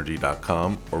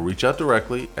fncenergy.com or reach out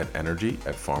directly at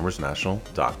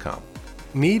energy@farmersnational.com.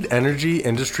 Need energy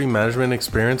industry management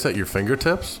experience at your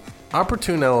fingertips?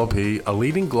 Opportune LLP, a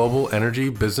leading global energy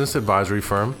business advisory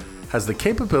firm, has the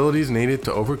capabilities needed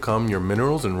to overcome your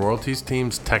minerals and royalties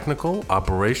team's technical,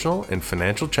 operational, and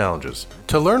financial challenges.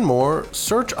 To learn more,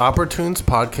 search Opportune's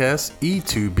podcast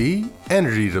E2B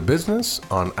Energy to Business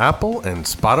on Apple and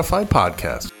Spotify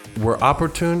podcasts, where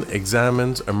Opportune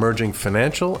examines emerging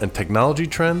financial and technology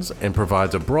trends and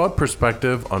provides a broad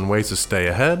perspective on ways to stay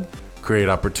ahead, create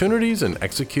opportunities, and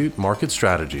execute market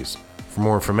strategies. For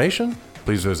more information,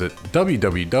 please visit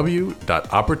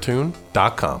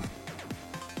www.opportune.com.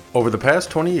 Over the past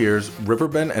 20 years,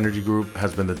 Riverbend Energy Group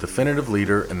has been the definitive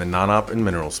leader in the non-op and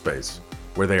mineral space,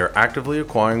 where they are actively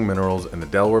acquiring minerals in the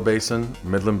Delaware Basin,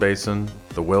 Midland Basin,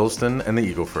 the Williston, and the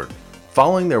Eagle Ford.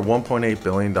 Following their $1.8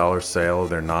 billion sale of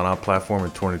their non-op platform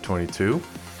in 2022,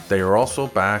 they are also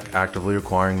back actively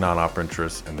acquiring non-op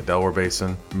interests in the Delaware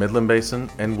Basin, Midland Basin,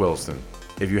 and Williston.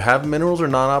 If you have minerals or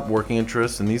non-op working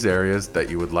interests in these areas that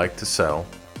you would like to sell,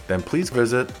 then please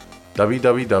visit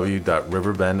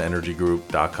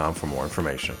www.riverbendenergygroup.com for more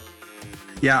information.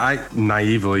 Yeah, I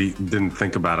naively didn't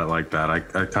think about it like that. I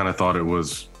kind of thought it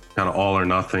was kind of all or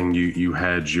nothing. You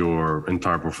hedge your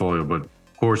entire portfolio, but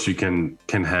of course you can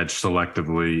hedge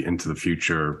selectively into the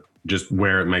future, just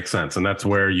where it makes sense. And that's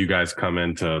where you guys come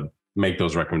in to make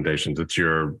those recommendations. It's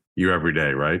your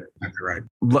everyday, right? That's right.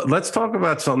 Let's talk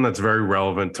about something that's very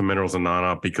relevant to minerals and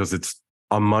non-op because it's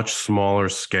a much smaller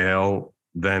scale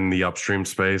than the upstream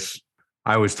space.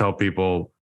 I always tell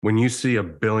people, when you see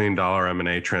 $1 billion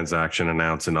M&A transaction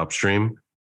announced in upstream,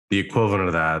 the equivalent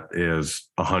of that is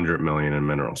 $100 million in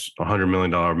minerals. $100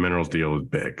 million minerals deal is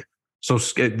big. So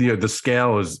the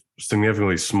scale is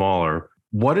significantly smaller.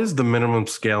 What is the minimum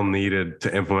scale needed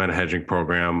to implement a hedging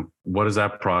program? What is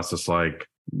that process like?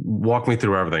 Walk me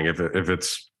through everything. If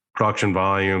it's production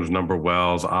volumes, number of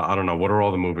wells? I don't know. What are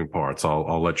all the moving parts?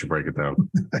 I'll let you break it down.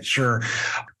 Sure.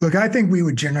 Look, I think we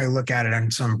would generally look at it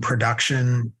on some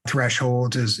production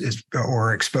thresholds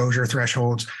or exposure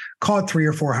thresholds. Call it 300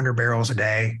 or 400 barrels a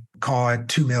day. Call it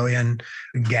 2 million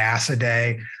gas a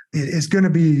day. It's going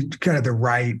to be kind of the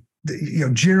right,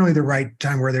 generally the right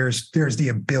time where there's the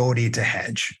ability to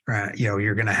hedge, right?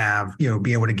 You're going to have,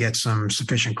 be able to get some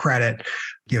sufficient credit.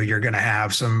 You're going to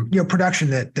have some, production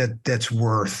that's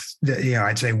worth,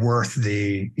 I'd say worth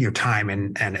the, time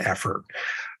and effort.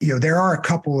 There are a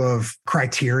couple of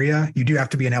criteria. You do have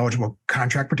to be an eligible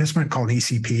contract participant called an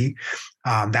ECP.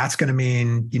 That's going to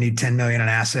mean you need 10 million in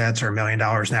assets or $1 million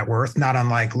net worth, not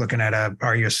unlike looking at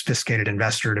are you a sophisticated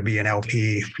investor to be an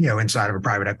LP, inside of a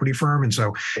private equity firm. And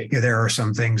so there are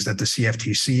some things that the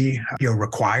CFTC,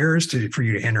 requires for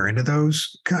you to enter into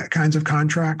those kinds of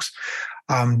contracts.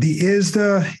 The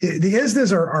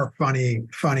ISDAs are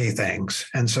funny things.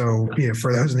 And so,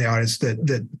 for those in the audience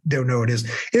that don't know what it is,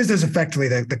 ISDA is effectively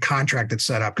the contract that's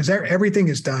set up because everything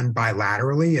is done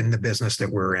bilaterally in the business that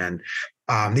we're in.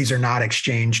 These are not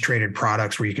exchange traded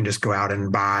products where you can just go out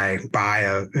and buy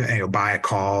a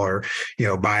call or,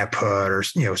 buy a put or,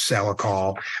 sell a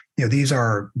call. These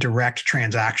are direct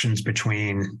transactions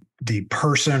between the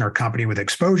person or company with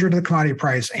exposure to the commodity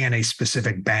price and a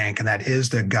specific bank. And that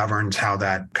ISDA governs how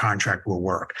that contract will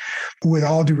work. With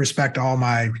all due respect to all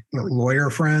my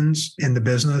lawyer friends in the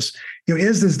business,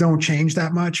 ISDAs don't change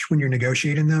that much when you're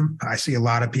negotiating them. I see a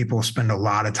lot of people spend a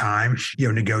lot of time,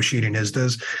 negotiating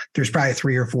ISDAs. There's probably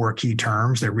 3 or 4 key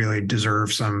terms that really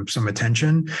deserve some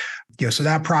attention. So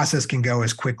that process can go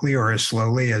as quickly or as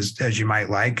slowly as you might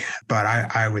like. But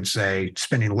I would say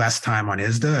spending less time on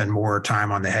ISDA and more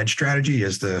time on the hedge strategy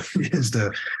is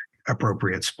the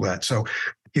appropriate split. So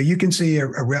you can see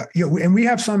and we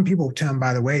have some people, Tim,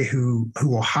 by the way, who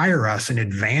will hire us in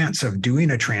advance of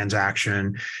doing a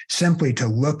transaction simply to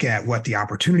look at what the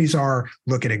opportunities are,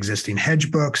 look at existing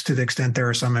hedge books to the extent there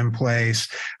are some in place,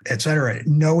 et cetera,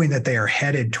 knowing that they are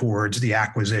headed towards the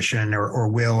acquisition or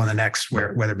will in the next,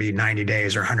 whether it be 90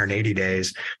 days or 180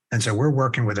 days. And so we're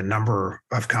working with a number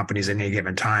of companies at any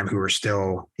given time who are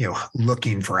still,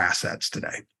 looking for assets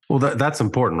today. Well, that's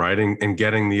important, right? And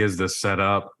getting the ISDA set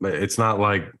up, it's not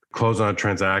like close on a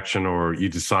transaction or you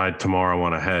decide tomorrow I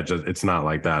want to hedge. It's not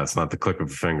like that. It's not the click of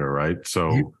a finger, right?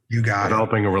 So you got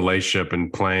developing a relationship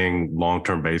and playing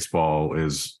long-term baseball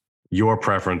is your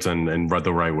preference and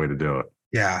the right way to do it.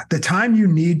 Yeah. The time you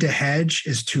need to hedge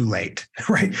is too late,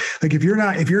 right? Like if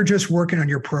you're just working on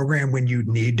your program when you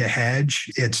need to hedge,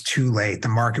 it's too late. The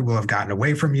market will have gotten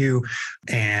away from you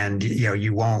and,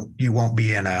 you won't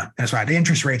be that's why the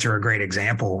interest rates are a great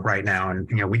example right now. And,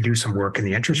 we do some work in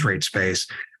the interest rate space.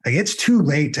 Like it's too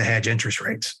late to hedge interest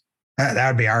rates. That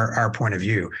would be our point of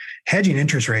view. Hedging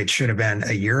interest rates should have been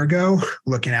a year ago,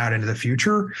 looking out into the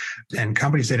future. And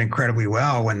companies did incredibly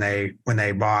well when they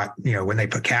bought, when they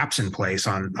put caps in place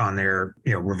on their,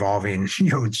 revolving,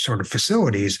 sort of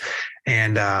facilities.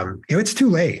 And, it's too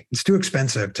late. It's too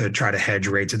expensive to try to hedge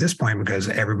rates at this point because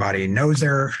everybody knows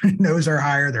they're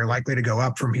higher. They're likely to go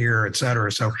up from here, et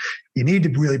cetera. So you need to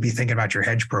really be thinking about your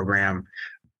hedge program,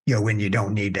 when you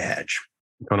don't need to hedge.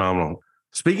 Phenomenal.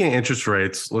 Speaking of interest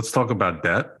rates, let's talk about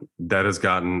debt. Debt has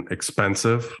gotten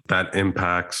expensive. That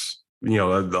impacts, a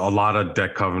lot of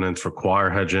debt covenants require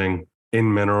hedging.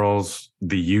 In minerals,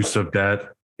 the use of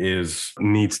debt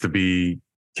needs to be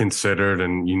considered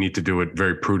and you need to do it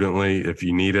very prudently if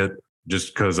you need it,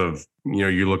 just because of,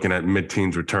 you're looking at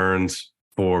mid-teens returns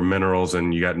for minerals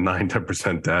and you got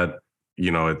 9-10% debt.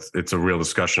 It's a real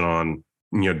discussion on,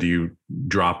 do you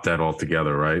drop that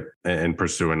altogether, right? And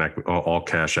pursue an all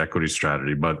cash equity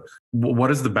strategy. But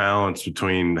what is the balance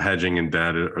between hedging and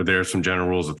debt? Are there some general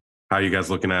rules of how you guys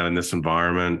looking at in this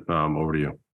environment? Over to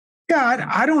you. Yeah,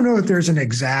 I don't know if there's an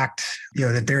exact,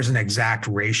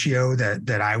 ratio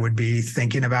that I would be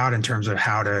thinking about in terms of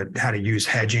how to use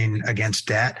hedging against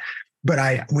debt.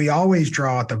 But we always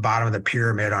draw at the bottom of the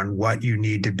pyramid on what you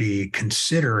need to be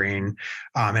considering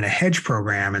in a hedge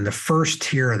program. And the first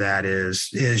tier of that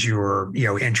is your,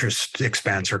 interest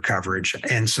expense or coverage.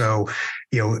 And so,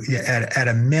 at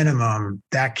a minimum,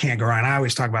 that can't go wrong. I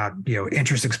always talk about,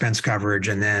 interest expense coverage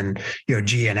and then,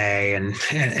 G&A and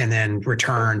then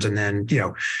returns. And then,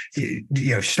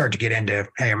 you start to get into,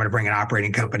 hey, I'm going to bring an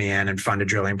operating company in and fund a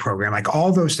drilling program. Like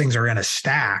all those things are in a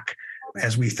stack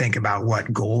as we think about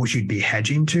what goals you'd be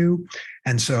hedging to.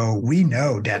 And so we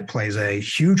know debt plays a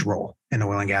huge role in the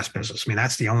oil and gas business. I mean,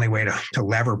 that's the only way to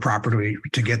lever properly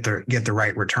to get the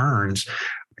right returns.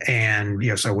 And,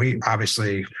 so we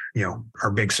obviously,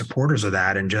 are big supporters of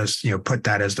that and just, put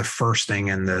that as the first thing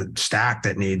in the stack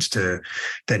that needs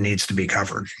to be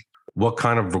covered. What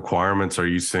kind of requirements are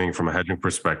you seeing from a hedging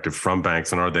perspective from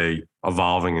banks, and are they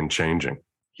evolving and changing?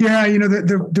 Yeah,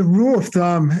 the rule of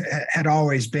thumb had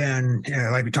always been,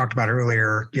 like we talked about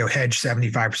earlier, hedge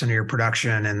 75% of your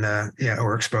production and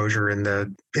or exposure in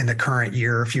the current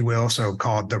year, if you will. So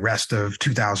call it the rest of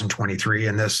 2023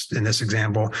 in this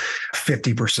example,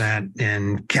 50%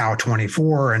 in Cal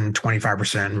 24 and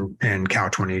 25% in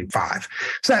Cal 25.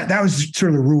 So that was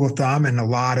sort of the rule of thumb, and a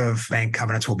lot of bank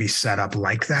covenants will be set up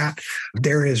like that.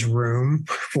 There is room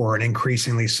for an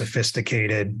increasingly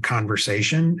sophisticated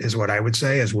conversation, is what I would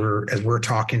say, as we're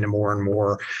talking to more and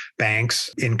more banks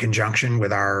in conjunction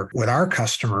with our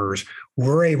customers.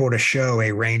 We're able to show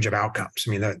a range of outcomes.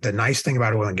 I mean, the nice thing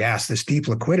about oil and gas, this deep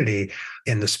liquidity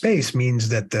in the space means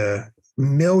that the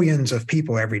millions of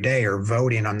people every day are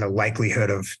voting on the likelihood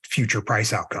of future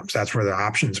price outcomes. That's where the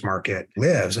options market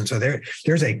lives. And so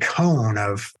there's a cone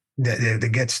of that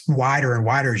gets wider and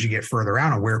wider as you get further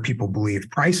out on where people believe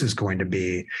price is going to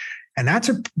be. And that's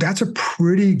a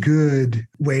pretty good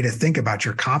way to think about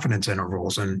your confidence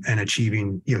intervals and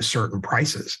achieving certain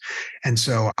prices. And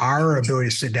so our ability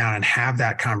to sit down and have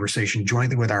that conversation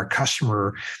jointly with our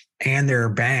customer and their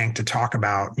bank to talk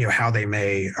about how they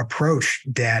may approach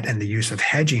debt and the use of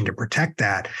hedging to protect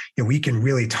that, we can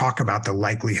really talk about the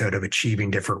likelihood of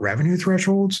achieving different revenue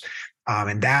thresholds.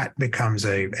 And that becomes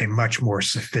a much more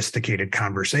sophisticated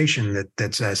conversation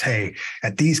that says, hey,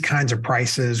 at these kinds of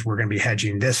prices, we're going to be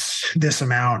hedging this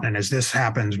amount. And as this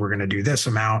happens, we're going to do this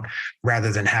amount,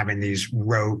 rather than having these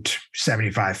rote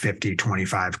 75, 50,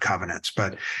 25 covenants.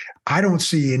 But I don't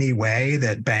see any way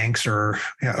that banks are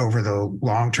over the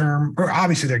long term, or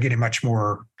obviously they're getting much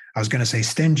more, I was going to say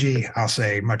stingy. I'll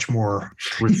say much more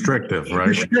restrictive, right?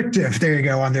 Restrictive. There you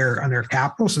go, on their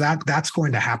capital. So that's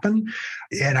going to happen.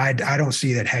 And I don't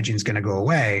see that hedging is going to go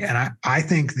away. And I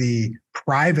think the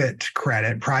private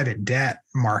credit, private debt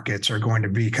markets are going to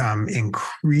become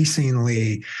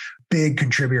increasingly big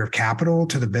contributor of capital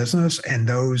to the business. And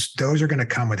those are going to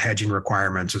come with hedging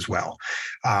requirements as well.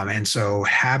 And so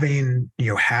having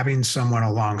someone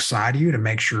alongside you to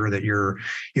make sure that you're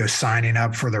signing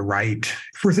up for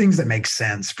things that make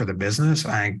sense for the business.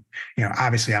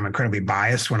 Obviously I'm incredibly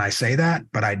biased when I say that,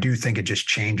 but I do think it just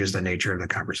changes the nature of the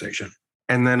conversation.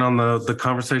 And then on the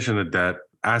conversation of debt,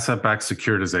 asset-backed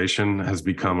securitization has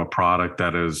become a product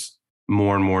that is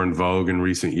more and more in vogue in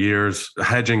recent years.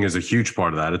 Hedging is a huge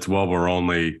part of that. It's Wilbur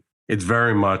only. It's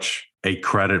very much a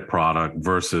credit product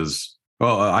versus,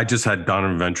 I just had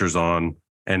Donovan Ventures on,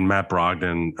 and Matt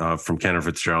Brogdon from Cantor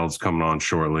Fitzgerald's coming on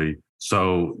shortly.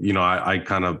 So, I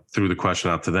kind of threw the question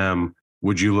out to them.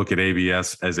 Would you look at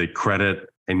ABS as a credit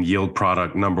and yield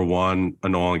product number one,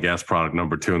 an oil and gas product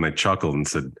number two? And they chuckled and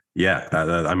said, yeah,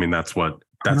 that's what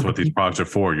these products are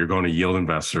for. You're going to yield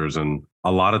investors. And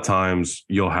a lot of times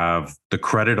you'll have the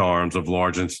credit arms of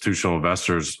large institutional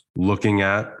investors looking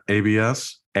at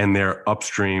ABS, and their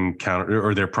upstream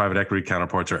or their private equity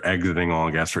counterparts are exiting oil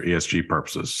and gas for ESG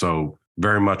purposes. So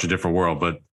very much a different world.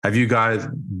 But have you guys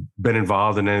been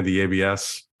involved in any of the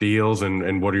ABS deals,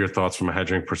 and what are your thoughts from a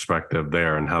hedging perspective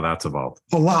there and how that's evolved?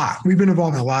 A lot. We've been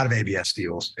involved in a lot of ABS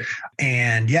deals.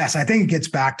 And yes, I think it gets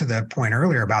back to the point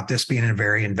earlier about this being a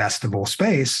very investable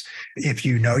space. If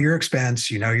you know your expense,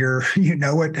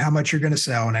 how much you're going to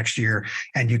sell next year,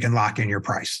 and you can lock in your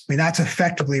price. I mean, that's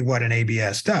effectively what an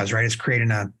ABS does, right? It's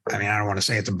creating I don't want to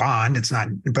say it's a bond. It's not,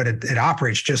 but it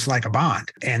operates just like a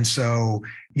bond. And so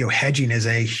hedging is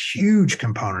a huge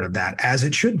component of that, as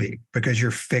it should be, because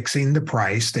you're fixing the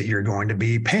price that you're going to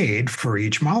be paid for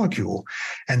each molecule.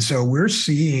 And so we're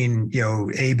seeing,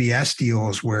 ABS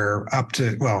deals where up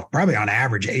to, probably on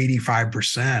average,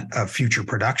 85% of future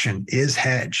production is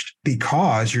hedged,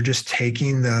 because you're just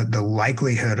taking the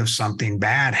likelihood of something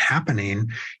bad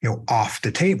happening, off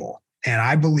the table. And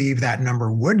I believe that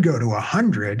number would go to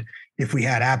 100 if we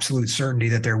had absolute certainty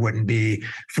that there wouldn't be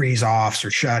freeze-offs or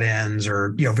shut-ins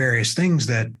or various things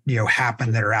that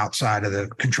happen that are outside of the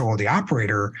control of the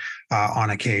operator on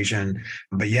occasion.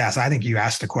 But yes, I think you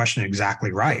asked the question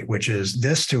exactly right, which is,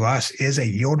 this to us is a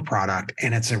yield product,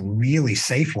 and it's a really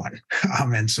safe one.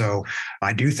 And so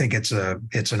I do think it's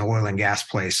an oil and gas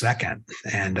play second,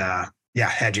 and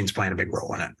hedging's playing a big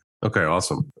role in it. Okay,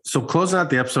 awesome. So closing out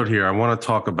the episode here, I want to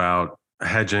talk about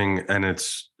hedging and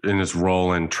its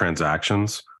role in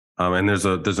transactions. And there's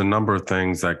a number of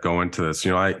things that go into this.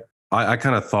 I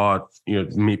kind of thought,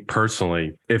 me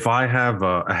personally, if I have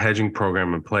a hedging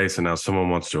program in place and now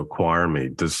someone wants to acquire me,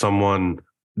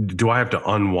 do I have to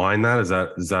unwind that? Is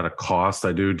that a cost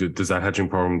I do? Does that hedging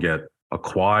program get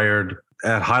acquired?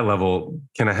 At high level,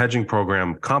 can a hedging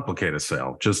program complicate a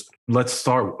sale? Just let's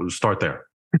start there.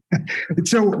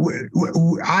 So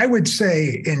I would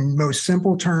say, in most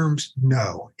simple terms,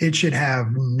 no. It should have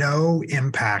no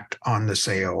impact on the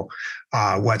sale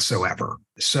whatsoever.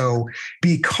 So,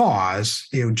 because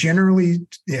generally,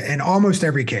 in almost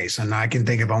every case, and I can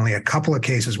think of only a couple of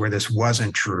cases where this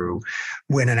wasn't true,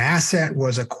 when an asset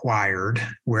was acquired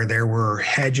where there were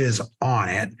hedges on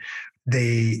it,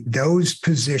 those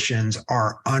positions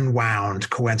are unwound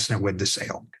coincident with the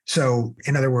sale. So,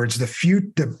 in other words,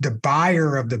 the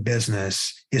buyer of the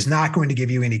business is not going to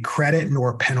give you any credit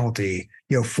nor penalty,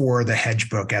 for the hedge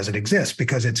book as it exists,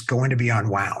 because it's going to be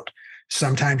unwound.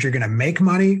 Sometimes you're going to make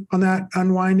money on that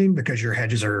unwinding because your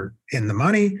hedges are in the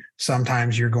money.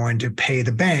 Sometimes you're going to pay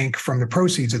the bank from the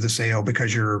proceeds of the sale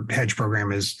because your hedge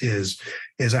program is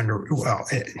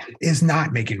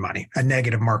not making money, a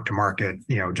negative mark to market,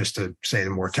 just to say the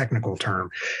more technical term.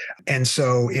 And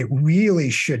so it really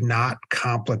should not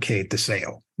complicate the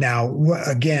sale. Now,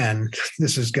 again,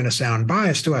 this is going to sound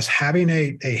biased to us. Having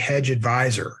a hedge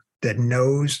advisor that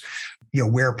knows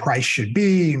where price should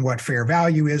be and what fair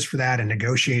value is for that, and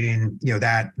negotiating,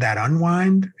 that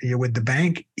unwind with the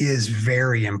bank is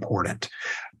very important.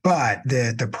 But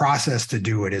the process to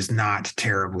do it is not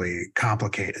terribly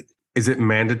complicated. Is it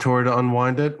mandatory to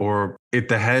unwind it? Or if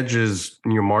the hedge is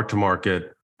your mark to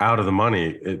market out of the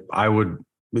money,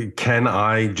 can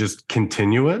I just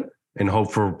continue it and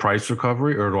hope for price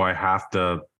recovery? Or do I have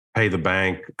to pay the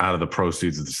bank out of the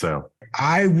proceeds of the sale?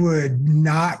 I would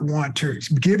not want to,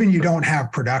 given you don't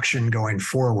have production going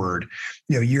forward,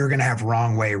 you're going to have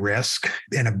wrong way risk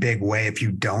in a big way if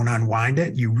you don't unwind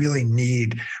it. You really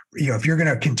need, if you're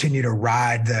going to continue to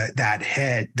ride that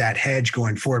hedge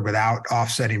going forward without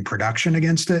offsetting production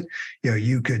against it,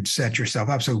 you could set yourself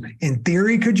up. So in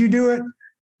theory, could you do it?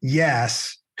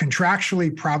 Yes.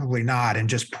 Contractually, probably not. And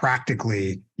just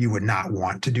practically, you would not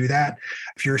want to do that.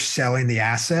 If you're selling the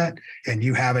asset and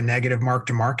you have a negative mark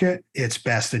to market, it's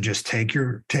best to just take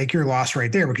your loss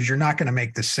right there, because you're not going to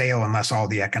make the sale unless all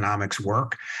the economics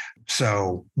work.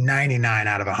 So 99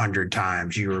 out of 100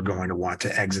 times you are going to want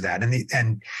to exit that.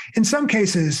 And in some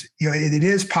cases, it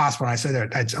is possible. And I said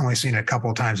that I've only seen it a couple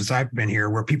of times since I've been here,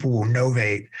 where people will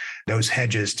novate those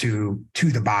hedges to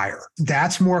the buyer.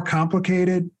 That's more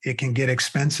complicated. It can get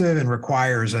expensive and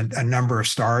requires a number of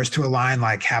stars to align,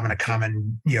 like having a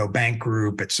common, bank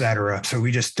group, et cetera. So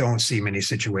we just don't see many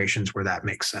situations where that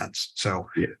makes sense. So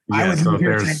I would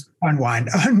say unwind.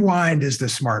 Unwind is the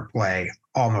smart play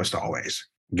almost always.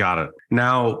 Got it.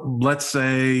 Now, let's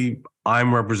say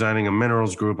I'm representing a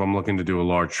minerals group. I'm looking to do a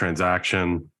large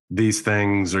transaction. These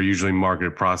things are usually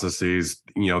marketed processes.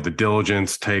 The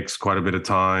diligence takes quite a bit of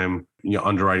time,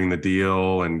 underwriting the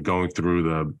deal and going through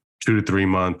the 2 to 3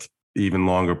 month, even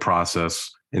longer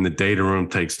process in the data room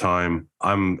takes time.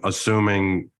 I'm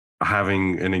assuming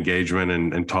having an engagement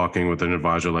and talking with an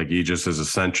advisor like AEGIS is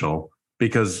essential,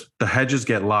 because the hedges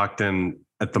get locked in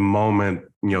at the moment,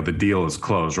 the deal is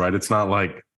closed, right? It's not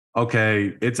like,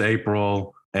 okay, it's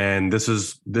April and this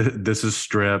is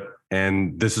strip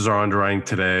and this is our underwriting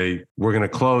today. We're going to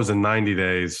close in 90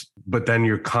 days, but then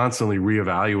you're constantly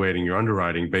reevaluating your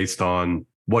underwriting based on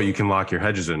what you can lock your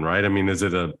hedges in, right? I mean, is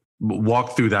it a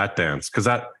walk through that dance? Because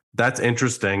that's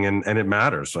interesting and it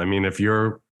matters. I mean, if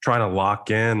you're trying to lock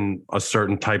in a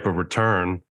certain type of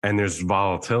return and there's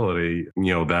volatility,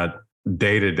 that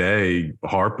day-to-day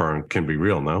heartburn can be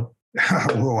real, no?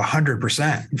 Well,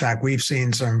 100%. In fact, we've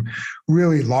seen some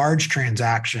really large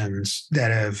transactions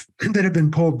that have been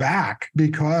pulled back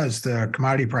because the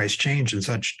commodity price changed in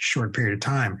such a short period of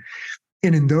time.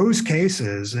 And in those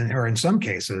cases, or in some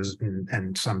cases,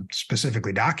 and some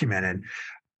specifically documented,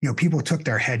 people took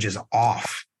their hedges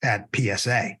off at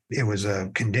PSA. It was a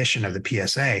condition of the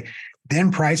PSA.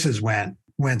 Then prices went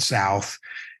south,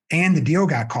 and the deal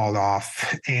got called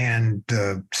off, and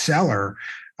the seller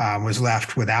was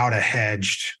left without a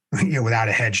hedged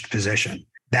position.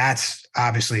 That's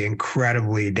obviously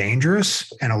incredibly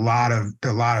dangerous, and a lot of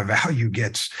value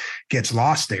gets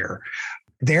lost there.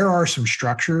 There are some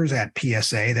structures at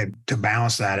PSA that to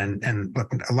balance that, and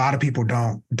look, a lot of people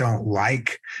don't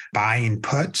like buying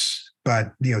puts,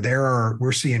 but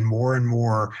we're seeing more and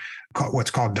more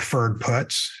what's called deferred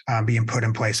puts being put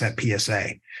in place at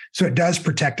PSA. So it does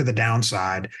protect to the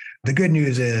downside. The good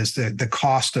news is that the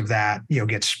cost of that,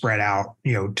 gets spread out,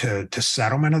 to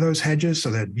settlement of those hedges,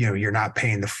 so that, you're not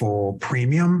paying the full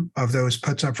premium of those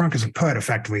puts up front, because a put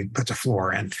effectively puts a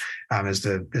floor in, is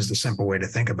the simple way to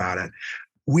think about it.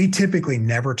 We typically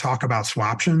never talk about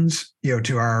swaptions,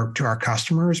 to our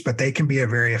customers, but they can be a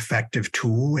very effective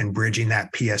tool in bridging that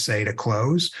PSA to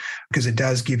close, because it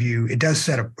does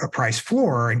set a price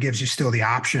floor and gives you still the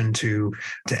option to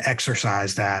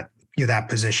exercise that that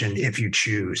position if you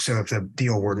choose. So if the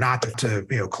deal were not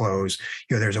to close,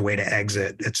 there's a way to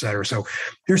exit, et cetera. So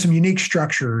there's some unique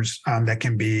structures that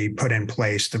can be put in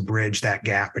place to bridge that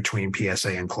gap between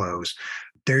PSA and close.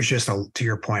 There's just, to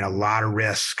your point, a lot of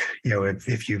risk,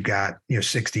 if you've got,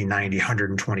 60, 90,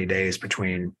 120 days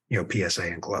between, PSA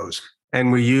and close.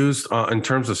 And we used, in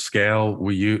terms of scale,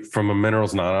 we use, from a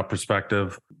minerals NonOp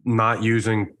perspective, not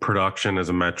using production as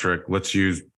a metric. Let's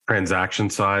use transaction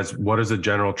size. What is a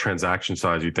general transaction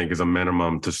size you think is a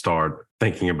minimum to start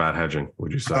thinking about hedging,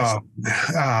 would you say?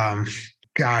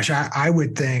 Gosh, I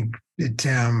would think,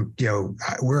 Tim,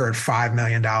 we're at $5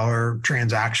 million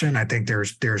transaction. I think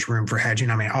there's room for hedging.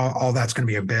 I mean, all that's going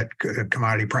to be a bit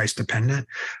commodity price dependent,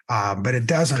 but it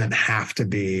doesn't have to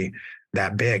be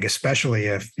that big, especially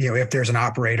if there's an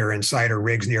operator in sight or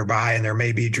rigs nearby and there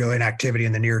may be drilling activity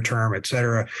in the near term, et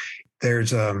cetera.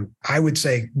 There's, I would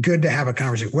say, good to have a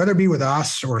conversation, whether it be with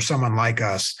us or someone like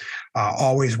us,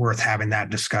 always worth having that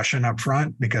discussion up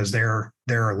front, because there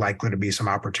are likely to be some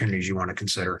opportunities you want to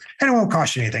consider. And it won't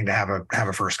cost you anything to have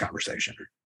a first conversation.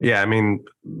 Yeah, I mean,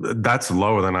 that's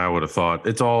lower than I would have thought.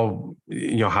 It's all,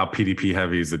 how PDP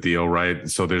heavy is the deal, right?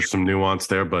 So there's some nuance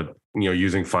there, but,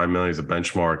 using 5 million as a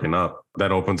benchmark and up,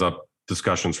 that opens up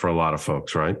discussions for a lot of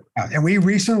folks, right? And we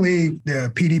recently,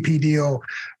 the PDP deal,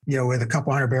 with a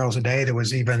couple hundred barrels a day, there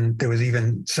was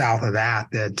even south of that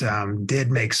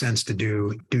did make sense to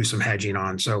do some hedging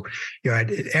on. So,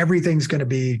 everything's going to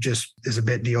be is a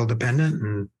bit deal dependent,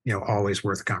 and, always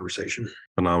worth a conversation.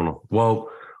 Phenomenal. Well,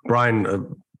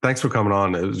 Bryan, thanks for coming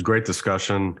on. It was a great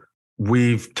discussion.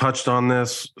 We've touched on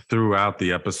this throughout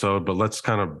the episode, but let's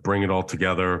kind of bring it all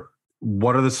together.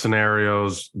 What are the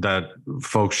scenarios that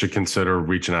folks should consider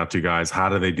reaching out to you guys? How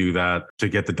do they do that to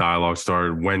get the dialogue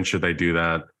started? When should they do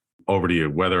that? Over to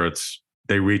you. Whether it's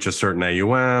they reach a certain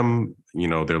AUM,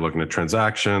 they're looking at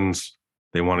transactions,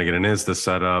 they want to get an ISDA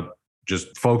set up.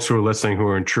 Just folks who are listening who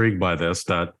are intrigued by this,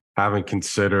 that haven't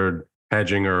considered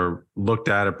hedging or looked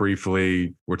at it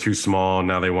briefly, were too small,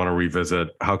 now they want to revisit.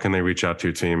 How can they reach out to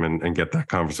your team and get that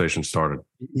conversation started?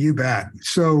 You bet.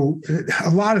 So a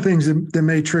lot of things that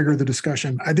may trigger the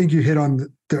discussion. I think you hit on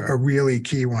a really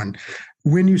key one.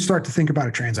 When you start to think about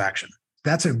a transaction,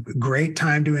 that's a great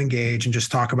time to engage and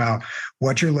just talk about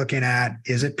what you're looking at.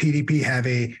 Is it PDP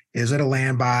heavy? Is it a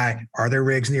land buy? Are there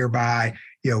rigs nearby?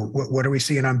 What are we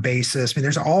seeing on basis? I mean,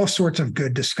 there's all sorts of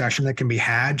good discussion that can be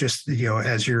had just,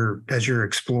 as you're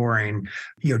exploring,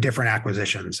 different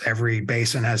acquisitions. Every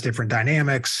basin has different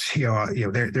dynamics.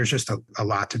 There's just a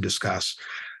lot to discuss.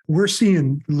 We're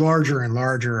seeing larger and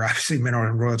larger, obviously, mineral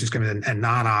and royalties coming in, and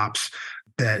non-ops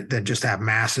that just have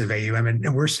massive AUM,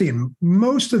 and we're seeing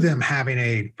most of them having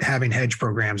hedge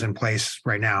programs in place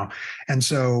right now. And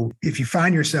so if you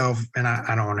find yourself, and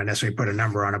I don't want to necessarily put a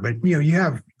number on it, but you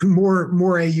have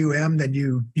more AUM than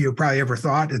you probably ever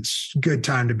thought, it's a good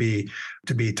time to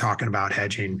be talking about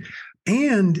hedging.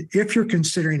 And if you're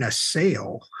considering a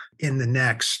sale in the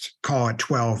next, call it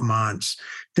 12 months,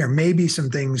 there may be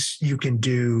some things you can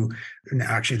do.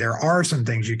 Actually, there are some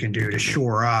things you can do to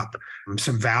shore up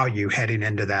some value heading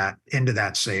into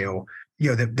that sale,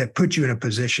 that put you in a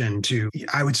position to,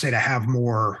 I would say, to have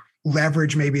more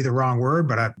leverage, may be the wrong word,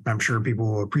 but I'm sure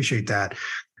people will appreciate that,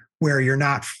 where you're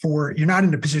not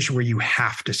in a position where you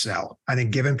have to sell. I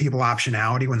think giving people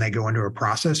optionality when they go into a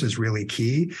process is really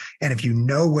key. And if you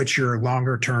know what your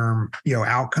longer term,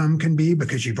 outcome can be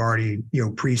because you've already,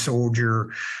 pre-sold your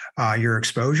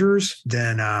exposures,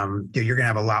 then you're going to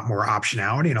have a lot more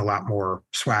optionality and a lot more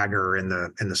swagger in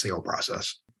the sale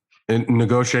process. And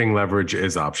negotiating leverage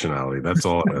is optionality. That's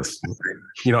all it is.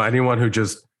 Anyone who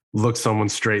just looks someone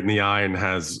straight in the eye and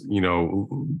has,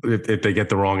 if they get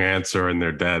the wrong answer and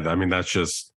they're dead, I mean, that's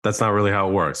not really how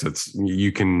it works.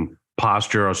 You can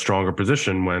posture a stronger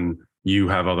position when you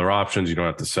have other options. You don't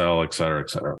have to sell, et cetera, et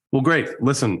cetera. Well, great.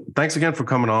 Listen, thanks again for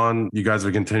coming on. You guys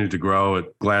have continued to grow.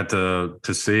 Glad to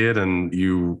see it. And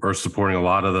you are supporting a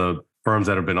lot of the firms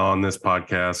that have been on this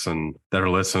podcast and that are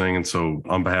listening. And so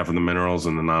on behalf of the minerals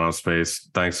and the NonOp space,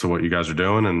 thanks for what you guys are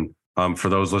doing. And for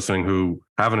those listening who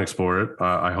haven't explored it,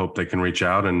 I hope they can reach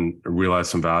out and realize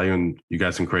some value, and you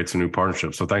guys can create some new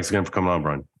partnerships. So thanks again for coming on,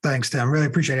 Bryan. Thanks, Tim. Really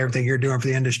appreciate everything you're doing for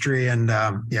the industry. And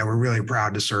we're really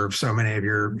proud to serve so many of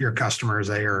your customers.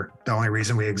 They are the only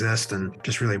reason we exist, and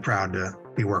just really proud to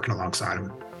be working alongside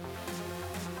them.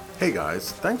 Hey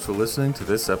guys, thanks for listening to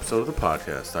this episode of the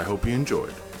podcast. I hope you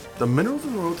enjoyed. The Minerals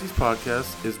and Royalties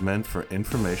podcast is meant for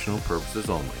informational purposes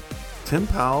only. Tim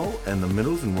Powell and the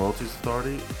Minerals and Royalties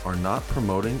Authority are not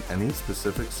promoting any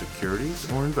specific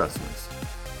securities or investments.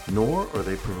 nor are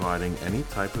they providing any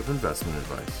type of investment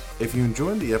advice. If you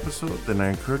enjoyed the episode, then I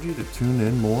encourage you to tune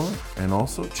in more and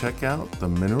also check out the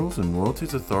Minerals and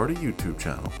Royalties Authority YouTube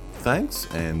channel. Thanks,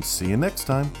 and see you next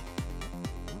time.